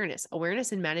it's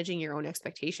awareness in managing your own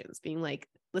expectations, being like,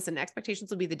 listen,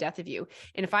 expectations will be the death of you.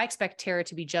 And if I expect Tara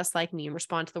to be just like me and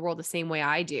respond to the world the same way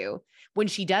I do, when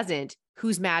she doesn't,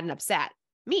 who's mad and upset?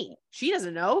 Me. She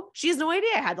doesn't know. She has no idea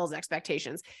I had those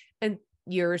expectations. And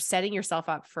you're setting yourself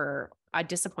up for a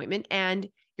disappointment. And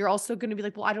you're also going to be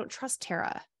like, well, I don't trust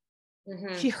Tara.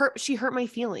 Mm-hmm. She hurt my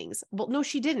feelings. Well, no,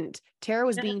 she didn't. Tara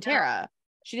was being Tara.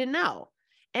 She didn't know.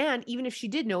 And even if she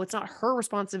did know, it's not her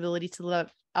responsibility to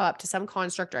live up to some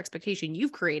construct or expectation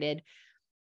you've created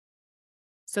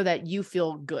so that you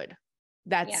feel good.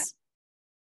 That's,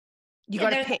 you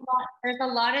got to pay. There's a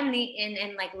lot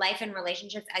in like life and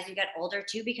relationships as you get older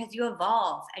too, because you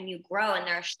evolve and you grow, and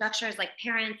there are structures like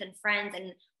parents and friends.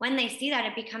 And when they see that,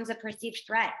 it becomes a perceived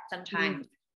threat sometimes.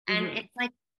 And it's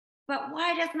like, but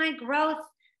why does my growth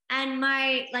and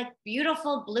my like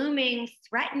beautiful blooming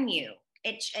threaten you?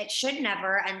 It should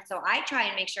never. And so I try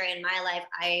and make sure in my life,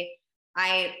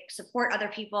 I support other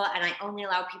people, and I only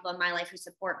allow people in my life who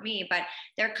support me. But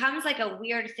there comes like a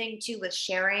weird thing too with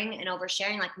sharing and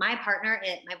oversharing. Like my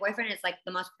boyfriend is like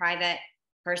the most private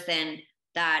person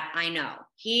that I know.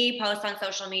 He posts on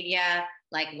social media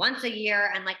like once a year,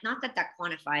 and like not that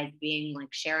quantifies being like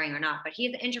sharing or not, but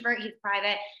he's an introvert, he's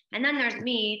private. And then there's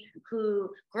me, who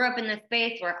grew up in this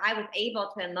space where I was able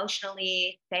to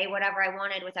emotionally say whatever I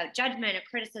wanted without judgment or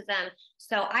criticism.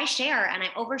 So I share and I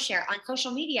overshare on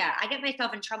social media. I get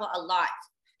myself in trouble a lot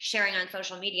sharing on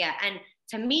social media. And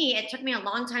to me, it took me a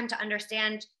long time to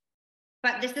understand,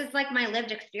 but this is like my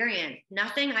lived experience.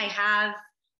 Nothing I have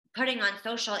putting on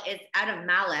social is out of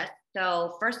malice.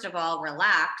 So first of all,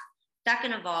 relax.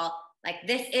 Second of all, like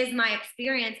this is my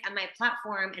experience and my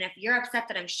platform. And if you're upset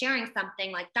that I'm sharing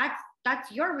something, like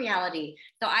that's your reality.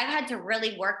 So I've had to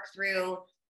really work through,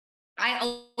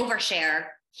 I overshare,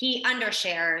 he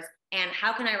undershares, and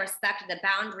how can I respect the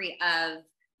boundary of,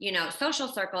 you know, social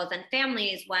circles and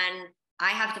families when I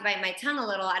have to bite my tongue a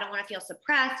little. I don't want to feel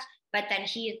suppressed, but then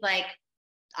he's like,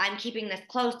 I'm keeping this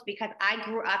close because I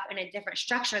grew up in a different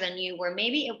structure than you, where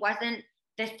maybe it wasn't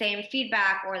the same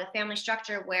feedback or the family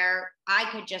structure where I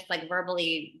could just like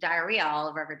verbally diarrhea all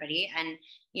over everybody. And,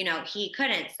 you know, he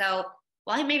couldn't. So,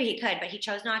 well, maybe he could, but he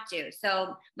chose not to.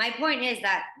 So my point is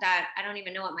that I don't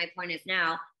even know what my point is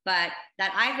now, but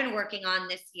that I've been working on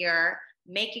this year,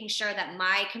 making sure that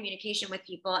my communication with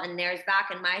people and theirs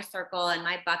back in my circle and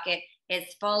my bucket is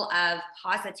full of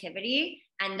positivity.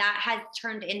 And that has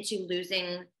turned into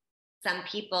losing some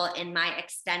people in my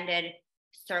extended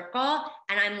circle.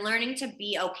 And I'm learning to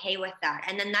be okay with that.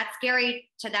 And then that's scary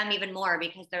to them even more,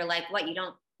 because they're like, what, you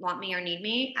don't want me or need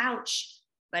me? Ouch.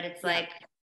 But it's like,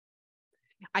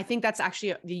 I think that's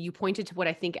actually, you pointed to what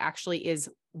I think actually is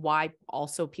why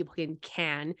also people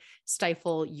can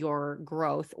stifle your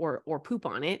growth or poop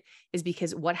on it, is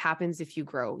because what happens if you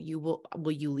grow?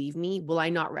 Will you leave me? Will I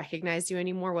not recognize you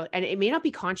anymore? Well, and it may not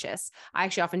be conscious. I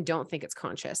actually often don't think it's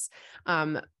conscious.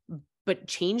 But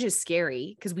change is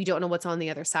scary because we don't know what's on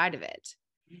the other side of it.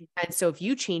 And so if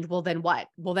you change, well, then what?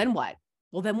 Well, then what?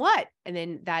 Well, then what? And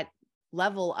then that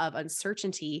level of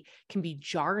uncertainty can be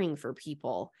jarring for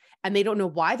people, and they don't know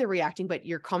why they're reacting. But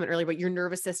your comment earlier, but your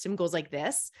nervous system goes like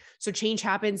this. So change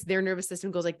happens, their nervous system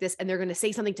goes like this, and they're going to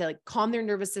say something to like calm their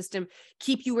nervous system,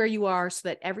 keep you where you are so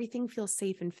that everything feels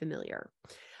safe and familiar,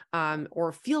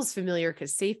 or feels familiar,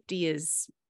 because safety is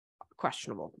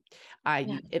questionable. As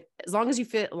long as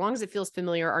it feels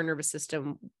familiar, our nervous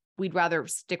system, we'd rather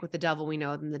stick with the devil we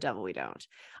know than the devil we don't,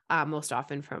 most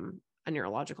often from a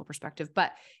neurological perspective.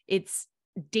 But it's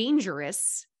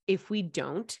dangerous if we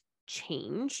don't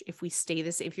change, if we stay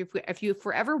the same. If you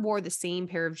forever wore the same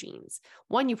pair of jeans,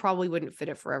 one, you probably wouldn't fit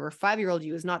it forever. 5-year-old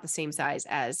you is not the same size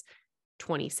as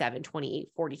 27, 28,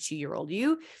 42-year-old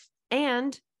you.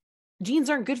 And jeans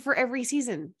aren't good for every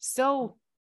season.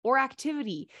 Or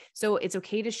activity. So it's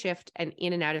okay to shift and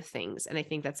in and out of things. And I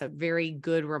think that's a very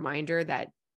good reminder that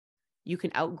you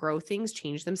can outgrow things,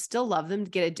 change them, still love them,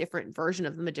 get a different version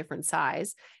of them, a different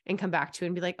size, and come back to it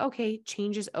and be like, okay,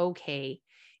 change is okay.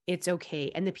 It's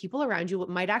okay. And the people around you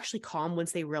might actually calm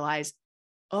once they realize,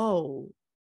 oh,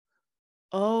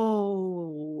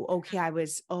 okay. I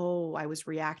was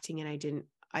reacting and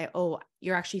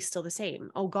you're actually still the same.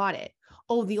 Oh, got it.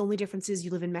 Oh, the only difference is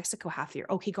you live in Mexico half the year.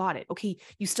 Okay, got it. Okay,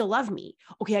 you still love me.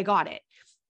 Okay, I got it.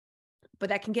 But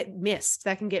that can get missed.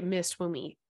 When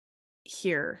we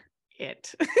hear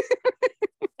it.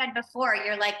 said before,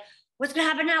 you're like, what's going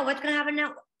to happen now? What's going to happen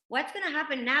now? What's going to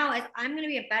happen now is I'm going to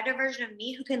be a better version of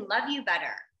me who can love you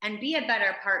better and be a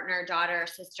better partner, daughter,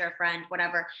 sister, friend,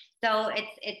 whatever. So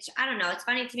it's, I don't know. It's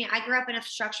funny to me. I grew up in a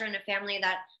structure in a family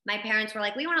that my parents were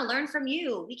like, we want to learn from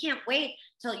you. We can't wait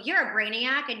till you're a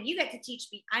brainiac and you get to teach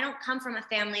me. I don't come from a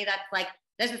family that's like,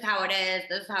 this is how it is.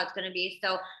 This is how it's going to be.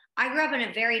 So I grew up in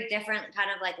a very different kind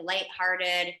of like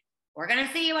lighthearted, we're going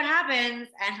to see what happens.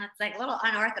 And it's like a little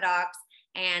unorthodox,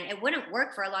 and it wouldn't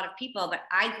work for a lot of people, but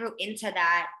I grew into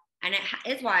that. And it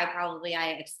is why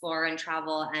I explore and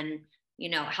travel and, you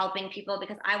know, helping people,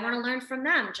 because I want to learn from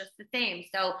them just the same.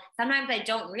 So sometimes I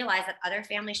don't realize that other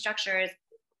family structures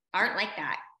aren't like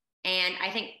that. And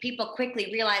I think people quickly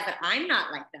realize that I'm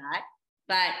not like that,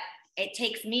 but it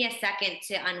takes me a second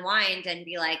to unwind and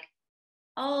be like,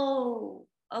 oh,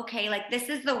 okay, like this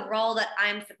is the role that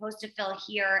I'm supposed to fill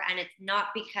here. And it's not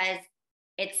because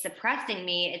it's suppressing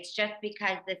me, it's just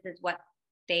because this is what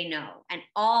they know and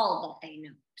all that they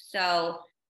know. So,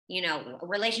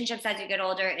 relationships as you get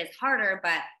older is harder,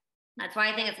 but that's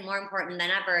why I think it's more important than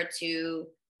ever to,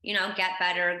 get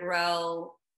better,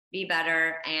 grow, be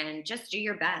better, and just do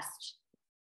your best.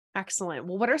 Excellent.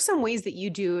 Well, what are some ways that you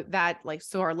do that, like,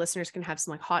 so our listeners can have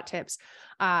some like hot tips?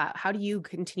 How do you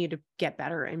continue to get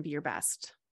better and be your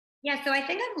best? Yeah, so I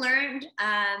think I've learned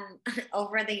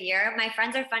over the year. My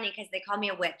friends are funny because they call me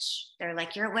a witch. They're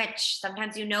like, "You're a witch.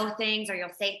 Sometimes you know things, or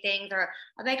you'll say things, or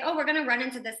I'm like, oh, we're gonna run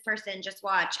into this person. Just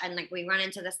watch." And like we run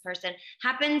into this person.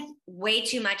 Happens way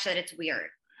too much that it's weird.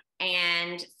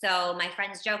 And so my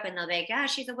friends joke and they'll be like, "Yeah,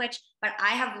 she's a witch." But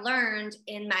I have learned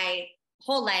in my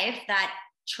whole life that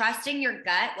trusting your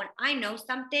gut when I know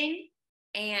something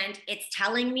and it's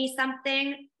telling me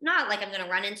something, not like I'm going to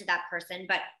run into that person,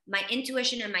 but my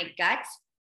intuition and my gut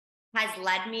has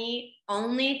led me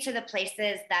only to the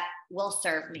places that will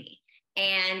serve me.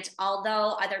 And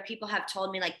although other people have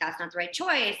told me like that's not the right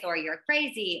choice or you're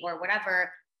crazy or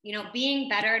whatever, being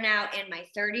better now in my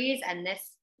 30s and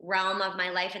this realm of my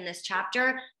life in this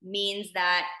chapter means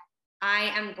that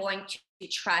I am going to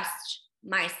trust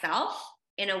myself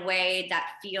in a way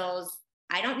that feels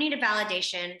I don't need a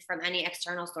validation from any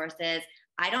external sources.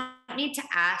 I don't need to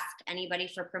ask anybody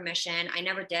for permission. I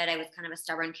never did. I was kind of a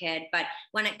stubborn kid. But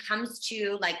when it comes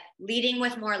to like leading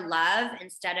with more love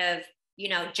instead of,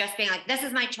 just being like, this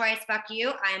is my choice, fuck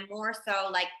you, I'm more so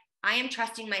like, I am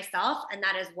trusting myself. And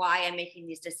that is why I'm making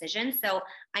these decisions. So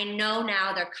I know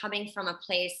now they're coming from a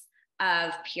place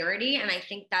of purity. And I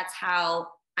think that's how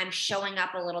I'm showing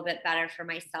up a little bit better for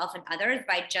myself and others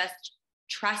by just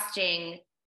trusting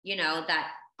that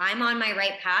I'm on my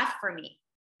right path for me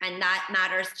and that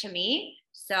matters to me.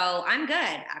 So I'm good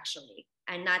actually.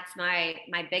 And that's my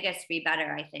biggest be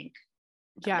better, I think.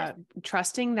 Yeah.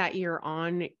 Trusting that you're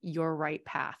on your right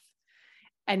path.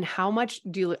 And how much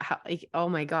oh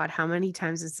my God, how many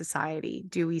times in society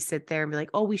do we sit there and be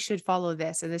like, oh, we should follow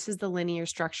this. And this is the linear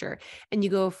structure. And you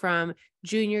go from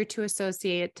junior to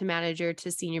associate to manager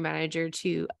to senior manager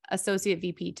to associate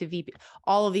VP to VP,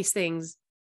 all of these things.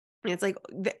 And it's like,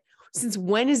 since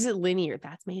when is it linear?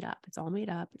 That's made up. It's all made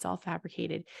up. It's all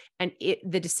fabricated. And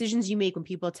the decisions you make when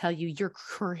people tell you you're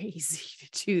crazy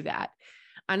to do that.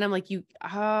 And I'm like,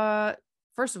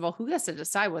 first of all, who gets to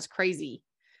decide what's crazy?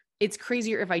 It's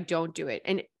crazier if I don't do it.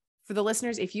 And for the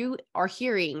listeners, if you are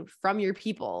hearing from your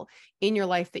people in your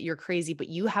life that you're crazy, but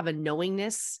you have a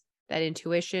knowingness, that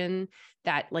intuition,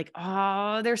 that like,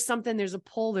 there's something, there's a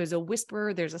pull, there's a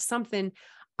whisper, there's a something,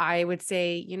 I would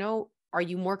say, are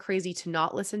you more crazy to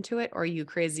not listen to it, or are you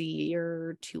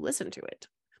crazier to listen to it?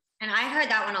 And I heard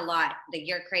that one a lot, that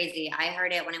you're crazy. I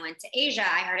heard it when I went to Asia.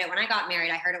 I heard it when I got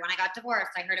married. I heard it when I got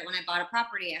divorced. I heard it when I bought a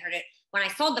property. I heard it when I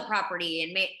sold the property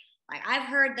and like I've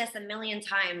heard this a million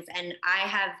times, and I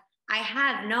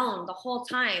have known the whole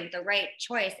time the right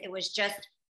choice. It was just,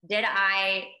 did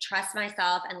I trust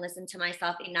myself and listen to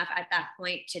myself enough at that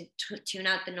point to tune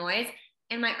out the noise?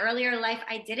 In my earlier life,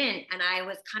 I didn't. And I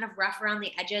was kind of rough around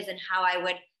the edges and how I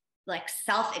would like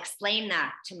self-explain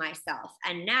that to myself.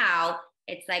 And now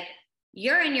it's like,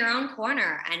 you're in your own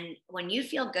corner. And when you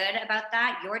feel good about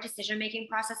that, your decision-making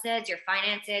processes, your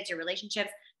finances, your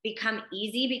relationships become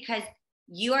easy because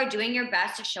you are doing your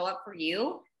best to show up for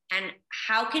you. And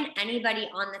how can anybody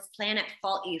on this planet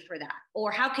fault you for that?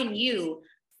 Or how can you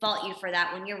fault you for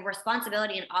that when your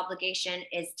responsibility and obligation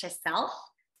is to self?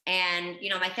 And,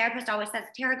 my therapist always says,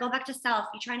 Tara, go back to self.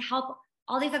 You try and help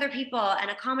all these other people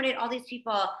and accommodate all these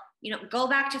people, go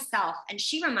back to self. And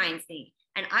she reminds me,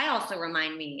 and I also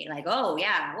remind me like, oh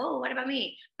yeah, whoa, what about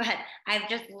me? But I've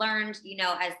just learned,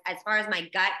 as far as my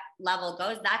gut level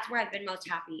goes, that's where I've been most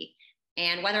happy.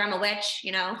 And whether I'm a witch,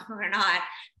 or not,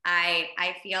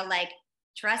 I feel like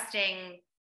trusting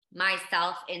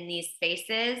myself in these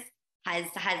spaces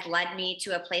has led me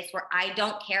to a place where I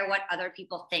don't care what other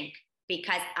people think,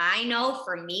 because I know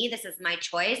for me, this is my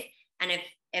choice. And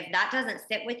if that doesn't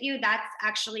sit with you, that's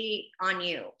actually on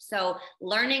you. So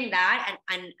learning that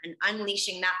and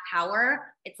unleashing that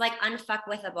power, it's like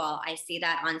unfuckwithable. I see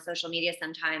that on social media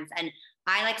sometimes. And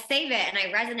I like save it and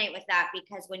I resonate with that,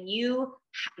 because when you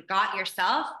got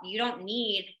yourself, you don't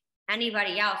need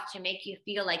anybody else to make you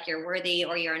feel like you're worthy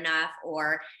or you're enough,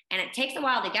 and it takes a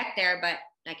while to get there, but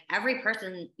like every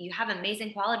person, you have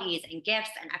amazing qualities and gifts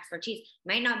and expertise.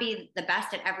 Might not be the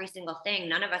best at every single thing.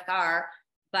 None of us are,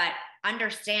 but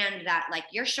understand that like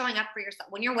you're showing up for yourself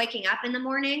when you're waking up in the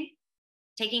morning,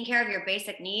 taking care of your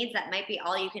basic needs. That might be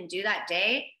all you can do that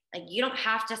day. Like you don't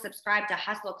have to subscribe to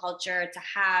hustle culture to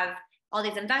have all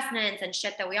these investments and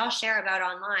shit that we all share about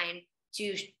online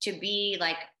to be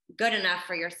like good enough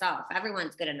for yourself.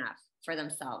 Everyone's good enough for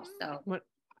themselves. So what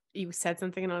you said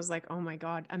something and I was like, oh my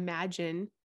God, imagine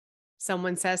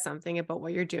someone says something about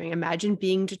what you're doing. Imagine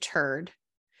being deterred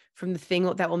from the thing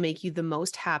that will make you the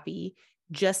most happy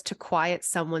just to quiet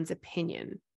someone's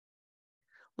opinion.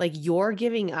 Like you're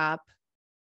giving up.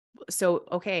 So,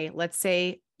 okay, let's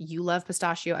say you love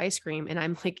pistachio ice cream and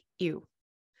I'm like, ew,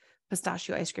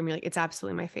 pistachio ice cream. You're like, it's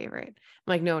absolutely my favorite. I'm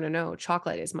like, no,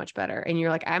 chocolate is much better. And you're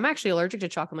like, I'm actually allergic to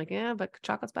chocolate. I'm like, yeah, but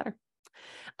chocolate's better.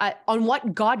 On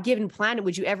what God-given planet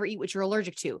would you ever eat what you're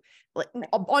allergic to? Like,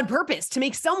 on purpose to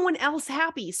make someone else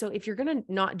happy. So if you're going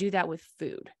to not do that with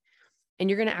food and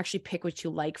you're going to actually pick what you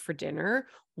like for dinner,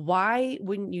 why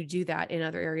wouldn't you do that in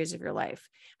other areas of your life?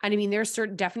 And I mean, there's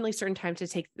definitely certain times to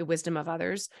take the wisdom of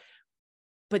others,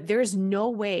 but there's no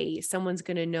way someone's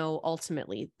going to know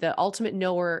ultimately. The ultimate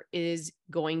knower is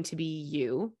going to be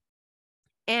you.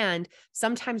 And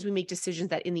sometimes we make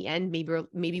decisions that in the end,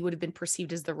 maybe would have been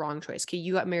perceived as the wrong choice. Okay,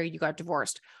 you got married, you got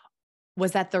divorced.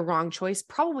 Was that the wrong choice?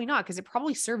 Probably not, because it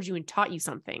probably served you and taught you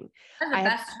something. That was the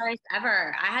best choice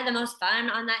ever. I had the most fun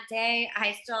on that day.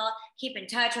 I still keep in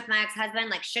touch with my ex-husband.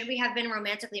 Like, should we have been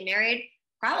romantically married?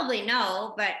 Probably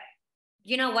no, but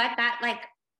you know what? That like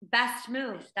best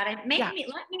move that let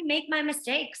me make my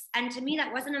mistakes. And to me,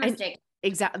 that wasn't a mistake.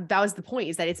 Exactly. That was the point,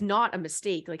 is that it's not a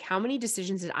mistake. Like, how many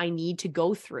decisions did I need to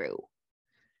go through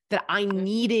that I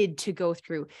needed to go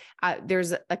through?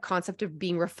 There's a concept of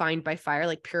being refined by fire,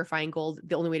 like purifying gold.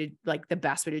 The only way to, like, the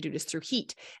best way to do it is through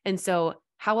heat. And so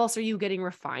how else are you getting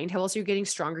refined? How else are you getting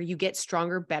stronger? You get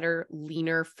stronger, better,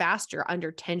 leaner, faster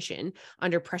under tension,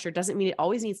 under pressure. Doesn't mean it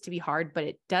always needs to be hard, but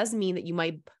it does mean that you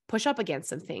might push up against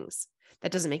some things.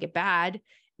 That doesn't make it bad,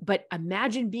 but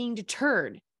imagine being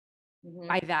deterred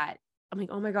by that. I'm like,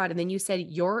 oh my God. And then you said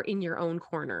you're in your own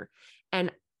corner.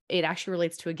 And it actually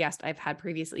relates to a guest I've had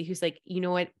previously who's like, you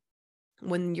know what?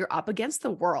 When you're up against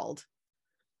the world,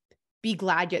 be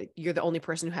glad you're the only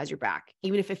person who has your back.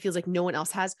 Even if it feels like no one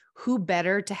else has, who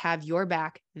better to have your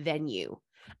back than you?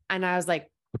 And I was like,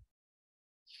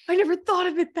 I never thought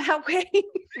of it that way.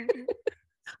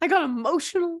 I got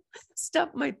emotional stuff.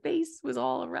 My face was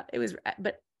all around.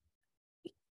 But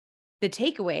the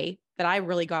takeaway that I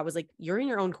really got was like, you're in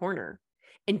your own corner,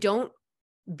 and don't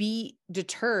be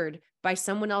deterred by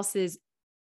someone else's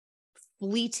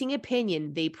fleeting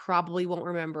opinion. They probably won't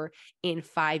remember in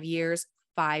 5 years,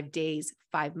 5 days,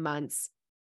 5 months.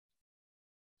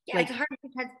 Yeah, it's hard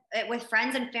because with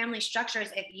friends and family structures,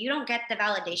 if you don't get the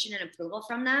validation and approval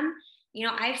from them, you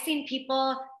know, I've seen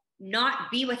people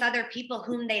not be with other people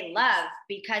whom they love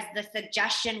because the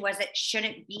suggestion was it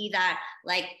shouldn't be that,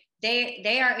 like,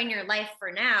 they are in your life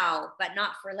for now, but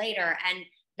not for later. And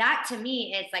that to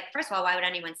me is like, first of all, why would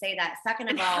anyone say that? Second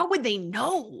of all, how would they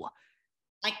know?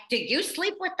 Like, do you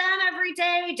sleep with them every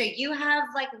day? Do you have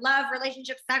like love,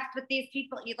 relationship, sex with these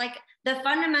people? Like the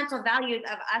fundamental values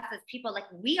of us as people, like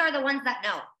we are the ones that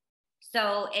know.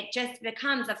 So it just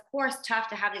becomes, of course, tough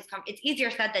to have these it's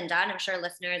easier said than done. I'm sure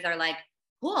listeners are like,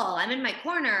 cool, I'm in my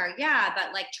corner. Yeah.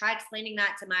 But like, try explaining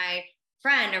that to my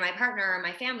friend or my partner or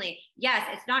my family. Yes,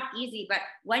 it's not easy, but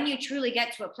when you truly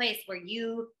get to a place where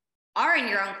you are in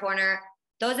your own corner,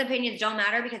 those opinions don't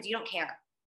matter because you don't care.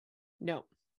 No.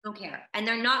 Don't care. And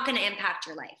they're not going to impact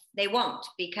your life. They won't,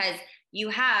 because you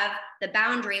have the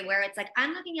boundary where it's like,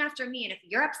 I'm looking after me. And if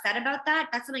you're upset about that,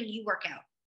 that's something you work out.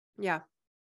 Yeah.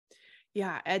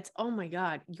 Yeah. It's, oh my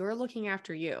God, you're looking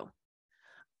after you.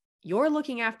 You're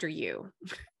looking after you.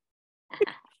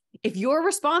 If you're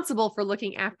responsible for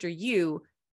looking after you,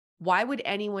 why would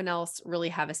anyone else really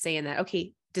have a say in that?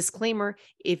 Okay. Disclaimer.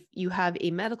 If you have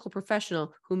a medical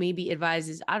professional who maybe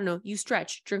advises, I don't know, you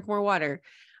stretch, drink more water,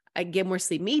 I get more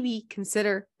sleep, maybe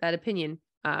consider that opinion.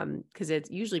 Cause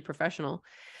it's usually professional.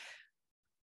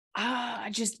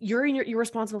 You're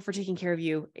responsible for taking care of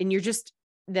you. And you're just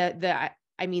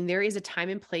I mean, there is a time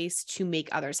and place to make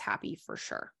others happy for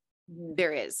sure. Mm-hmm.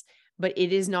 There is, but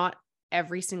it is not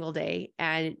every single day.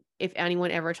 And if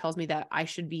anyone ever tells me that I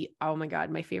should be, oh my God,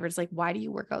 my favorite is like, why do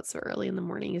you work out so early in the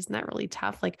morning? Isn't that really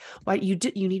tough? Like, why you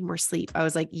need more sleep? I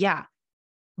was like, yeah.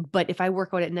 But if I work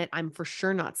out at night, I'm for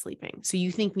sure not sleeping. So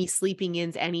you think me sleeping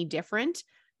in's any different?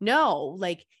 No,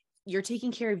 like you're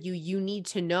taking care of you. You need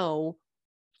to know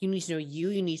you,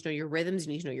 you need to know your rhythms,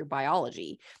 you need to know your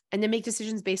biology, and then make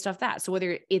decisions based off that. So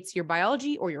whether it's your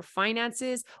biology or your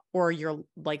finances or your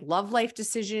like love life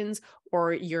decisions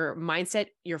or your mindset,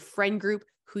 your friend group,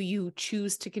 who you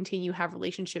choose to continue have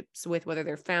relationships with, whether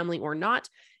they're family or not,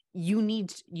 you need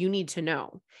to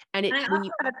know. And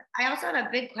I also had a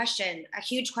big question, a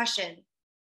huge question.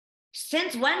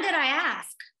 Since when did I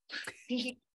ask?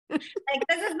 Like,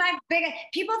 this is my biggest,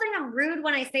 people think I'm rude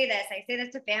when I say this. I say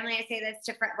this to family. I say this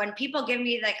to friends. When people give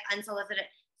me like unsolicited,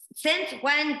 since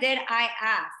when did I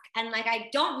ask? And like, I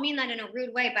don't mean that in a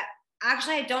rude way, but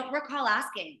actually I don't recall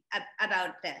asking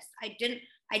about this. I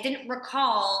didn't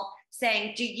recall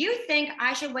saying, do you think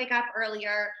I should wake up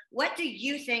earlier? What do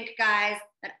you think, guys,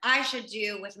 that I should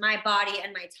do with my body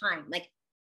and my time? Like,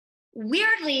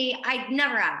 weirdly, I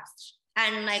never asked.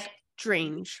 And like,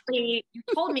 strange. you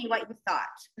told me what you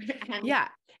thought. And yeah.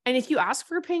 And if you ask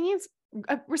for opinions,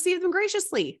 receive them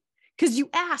graciously because you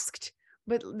asked.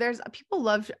 But people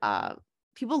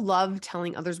love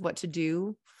telling others what to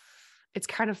do. It's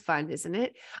kind of fun, isn't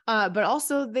it? But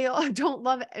also they don't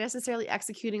love necessarily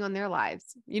executing on their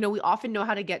lives. You know, we often know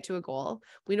how to get to a goal.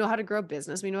 We know how to grow a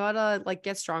business. We know how to like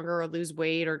get stronger or lose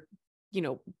weight or, you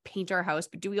know, paint our house,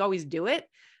 but do we always do it?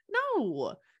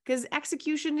 No, because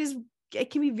execution it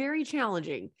can be very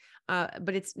challenging.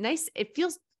 But it's nice. It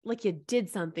feels like you did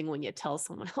something when you tell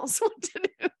someone else what to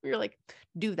do. You're like,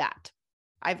 do that.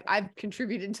 I've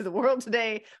contributed to the world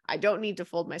today. I don't need to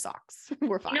fold my socks.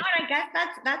 We're fine. You know what? I guess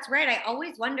that's right. I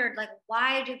always wondered, like,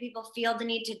 why do people feel the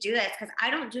need to do this? Because I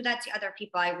don't do that to other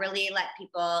people. I really let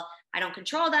people, I don't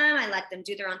control them. I let them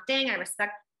do their own thing. I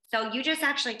respect. So you just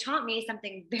actually taught me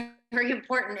something very, very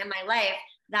important in my life,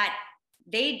 that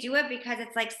they do it because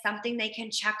it's like something they can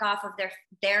check off of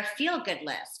their feel-good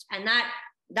list. And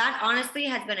that honestly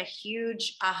has been a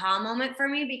huge aha moment for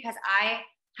me, because I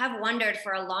have wondered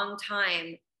for a long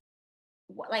time,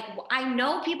 like, I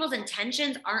know people's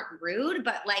intentions aren't rude,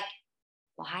 but like,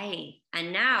 why?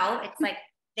 And now it's like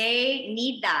they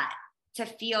need that to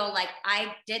feel like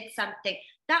I did something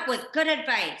that was good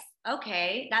advice.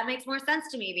 Okay, that makes more sense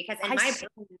to me, because I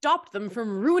stopped them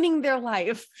from ruining their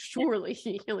life. Surely.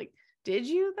 You're like, did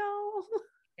you though?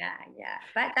 Yeah.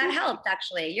 But that helped,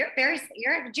 actually. You're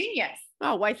a genius.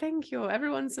 Oh, why? Thank you.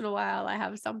 Every once in a while I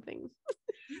have something.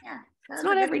 Yeah. It's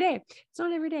not every day. It's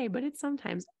not every day, but it's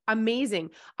sometimes. Amazing.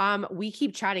 We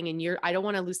keep chatting and I don't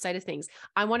want to lose sight of things.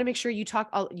 I want to make sure you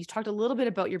talked a little bit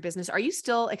about your business. Are you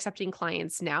still accepting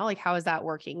clients now? Like, how is that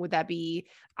working? Would that be,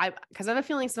 because I have a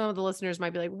feeling some of the listeners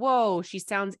might be like, whoa, she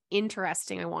sounds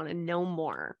interesting. I want to know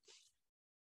more.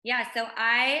 Yeah, so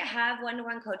I have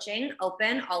one-to-one coaching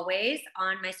open always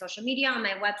on my social media, on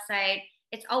my website.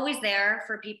 It's always there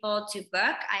for people to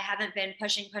book. I haven't been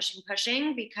pushing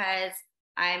because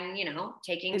I'm,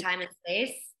 taking time and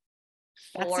space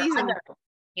for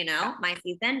my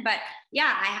season. But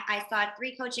yeah, I saw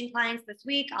 3 coaching clients this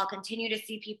week. I'll continue to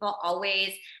see people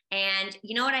always. And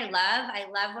you know what I love? I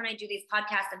love when I do these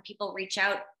podcasts and people reach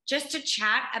out just to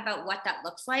chat about what that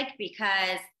looks like,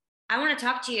 because I want to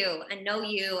talk to you and know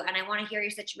you, and I want to hear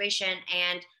your situation.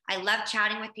 And I love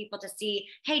chatting with people to see,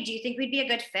 hey, do you think we'd be a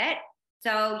good fit?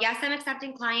 So yes, I'm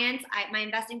accepting clients. My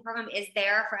investing program is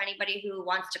there for anybody who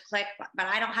wants to click, but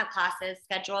I don't have classes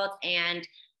scheduled, and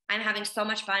I'm having so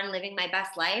much fun living my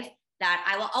best life that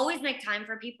I will always make time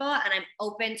for people, and I'm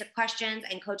open to questions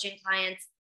and coaching clients,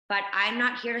 but I'm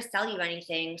not here to sell you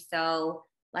anything. So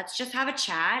let's just have a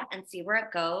chat and see where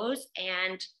it goes,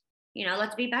 and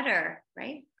let's be better,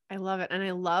 right? I love it. And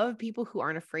I love people who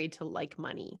aren't afraid to like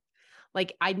money.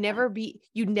 Like you'd never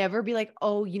be like,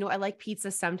 oh, I like pizza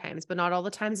sometimes, but not all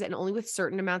the times. And only with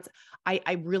certain amounts.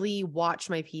 I really watch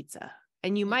my pizza,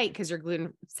 and you might, cause you're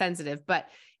gluten sensitive, but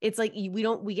it's like,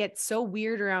 we get so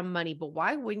weird around money, but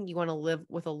why wouldn't you want to live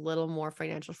with a little more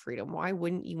financial freedom? Why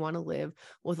wouldn't you want to live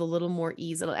with a little more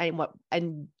ease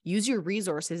and use your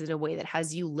resources in a way that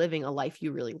has you living a life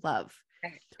you really love?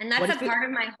 And that's part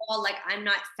of my whole, like, I'm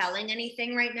not selling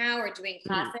anything right now or doing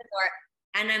classes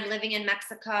and I'm living in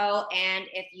Mexico. And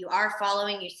if you are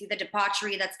following, you see the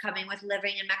debauchery that's coming with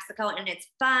living in Mexico, and it's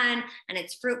fun and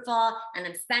it's fruitful, and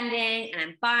I'm spending and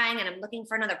I'm buying and I'm looking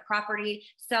for another property.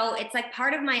 So it's like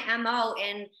part of my MO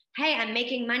in, hey, I'm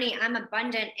making money, I'm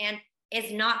abundant, and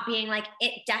is not being like,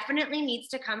 it definitely needs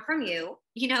to come from you.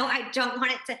 I don't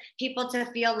want people to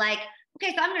feel like,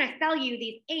 okay, so I'm going to sell you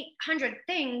these 800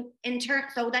 things in turn,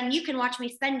 so then you can watch me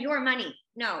spend your money.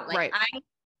 No, like, right.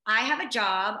 I have a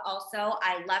job also.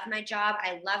 I love my job.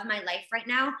 I love my life right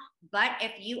now. But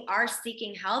if you are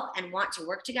seeking help and want to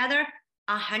work together,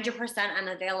 100% I'm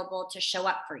available to show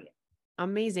up for you.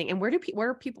 Amazing. And where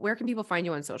can people find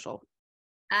you on social?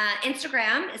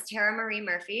 Instagram is Tara Marie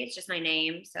Murphy. It's just my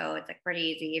name. So it's like pretty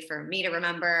easy for me to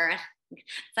remember.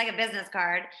 It's like a business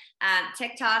card.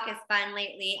 TikTok is fun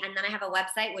lately. And then I have a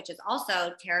website, which is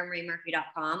also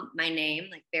taramariemurphy.com, my name,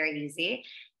 like very easy.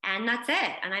 and that's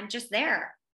it. And I'm just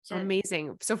there.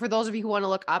 Amazing. So for those of you who want to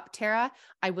look up Tara,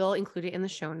 I will include it in the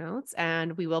show notes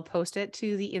and we will post it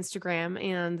to the Instagram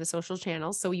and the social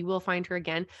channels. So you will find her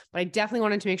again, but I definitely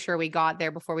wanted to make sure we got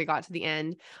there before we got to the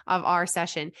end of our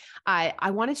session. I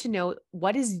wanted to know,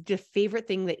 what is the favorite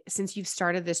thing that, since you've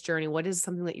started this journey, what is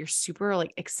something that you're super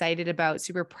like excited about,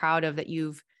 super proud of that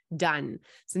you've done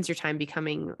since your time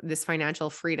becoming this financial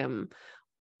freedom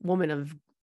woman of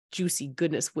juicy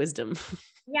goodness, wisdom?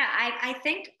 Yeah, I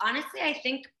think, honestly, I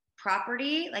think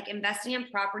property, like investing in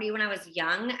property when I was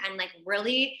young and like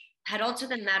really pedal to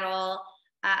the metal.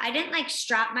 I didn't like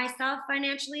strap myself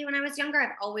financially when I was younger.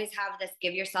 I've always have this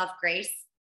give yourself grace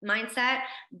mindset,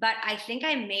 but I think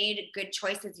I made good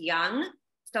choices young.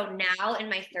 So now in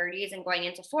my 30s and going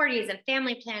into 40s and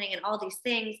family planning and all these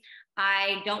things,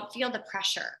 I don't feel the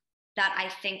pressure that I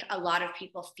think a lot of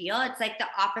people feel. It's like the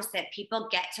opposite. People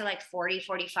get to like 40,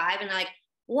 45 and they're like,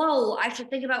 whoa, I should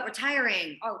think about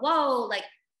retiring. Or whoa, like,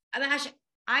 I mean,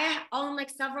 I own like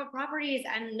several properties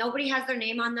and nobody has their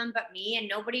name on them but me, and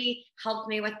nobody helped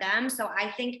me with them. So I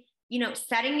think,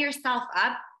 setting yourself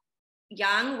up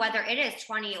young, whether it is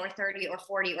 20 or 30 or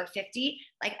 40 or 50,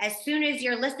 like as soon as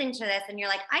you're listening to this and you're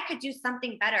like, I could do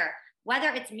something better,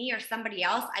 whether it's me or somebody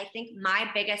else, I think my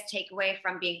biggest takeaway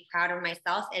from being proud of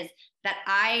myself is that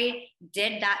I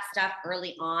did that stuff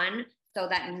early on, so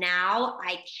that now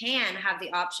I can have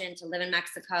the option to live in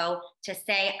Mexico, to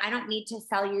say, I don't need to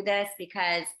sell you this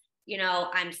because,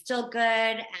 I'm still good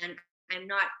and I'm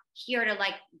not here to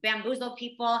like bamboozle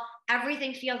people.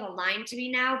 Everything feels aligned to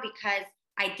me now because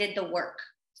I did the work.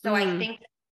 So I think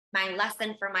my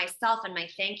lesson for myself and my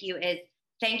thank you is,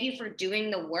 thank you for doing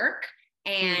the work.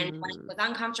 And when it was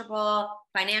uncomfortable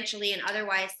financially and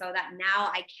otherwise, so that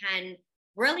now I can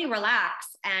really relax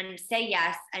and say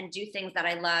yes and do things that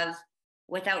I love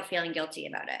without feeling guilty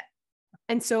about it.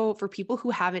 And so for people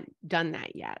who haven't done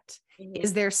that yet,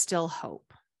 is there still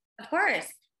hope? Of course.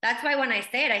 That's why when I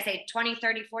say it, I say 20,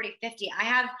 30, 40, 50. I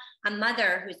have a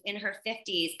mother who's in her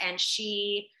 50s and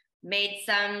she made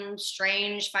some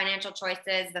strange financial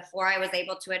choices before I was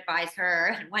able to advise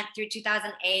her, and went through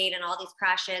 2008 and all these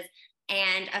crashes.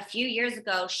 And a few years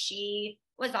ago, she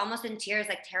was almost in tears,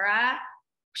 like, Tara,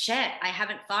 shit, I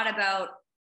haven't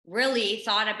really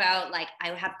thought about like, I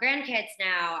have grandkids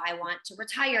now, I want to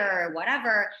retire or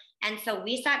whatever. And so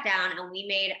we sat down and we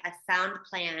made a sound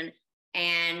plan.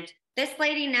 And this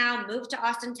lady now moved to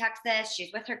Austin, Texas.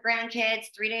 She's with her grandkids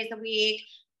 3 days a week,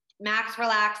 max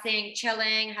relaxing,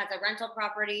 chilling, has a rental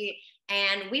property,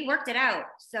 and we worked it out.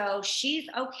 So she's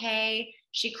okay.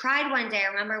 She cried one day.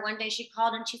 I remember one day she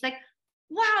called and she's like,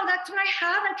 wow, that's what I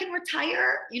have. I can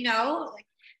retire. Like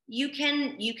you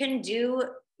can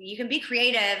be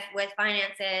creative with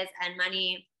finances and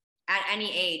money at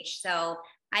any age. So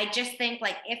I just think,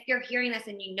 like, if you're hearing this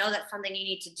and that's something you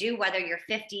need to do, whether you're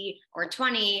 50 or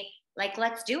 20, like,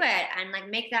 let's do it and like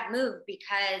make that move,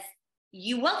 because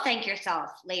you will thank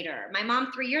yourself later. My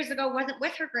mom 3 years ago wasn't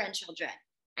with her grandchildren,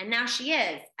 and now she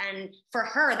is. And for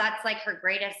her, that's like her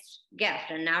greatest gift.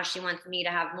 And now she wants me to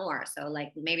have more. So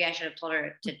like, maybe I should have told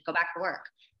her to go back to work.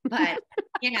 But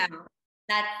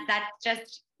that's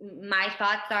just my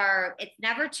thoughts are, it's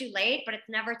never too late, but it's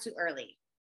never too early.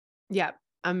 Yeah.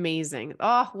 Amazing.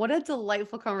 Oh, what a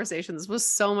delightful conversation. This was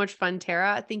so much fun,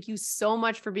 Tara. Thank you so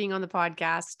much for being on the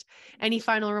podcast. Any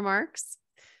final remarks?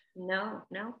 No.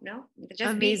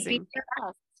 Just amazing. Be your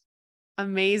best.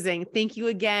 Amazing. Thank you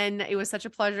again. It was such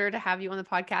a pleasure to have you on the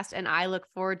podcast. And I look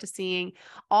forward to seeing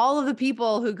all of the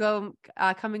people who come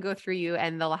and go through you,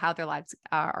 and how their lives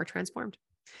are transformed.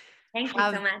 Thank you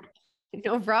so much.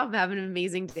 No problem. Have an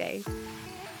amazing day.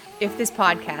 If this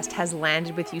podcast has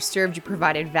landed with you, served you,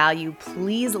 provided value,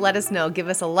 please let us know. Give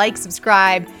us a like,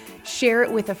 subscribe, share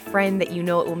it with a friend that you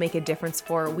know it will make a difference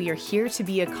for. We are here to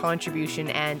be a contribution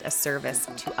and a service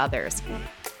to others.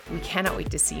 We cannot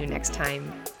wait to see you next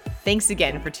time. Thanks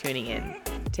again for tuning in.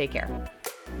 Take care.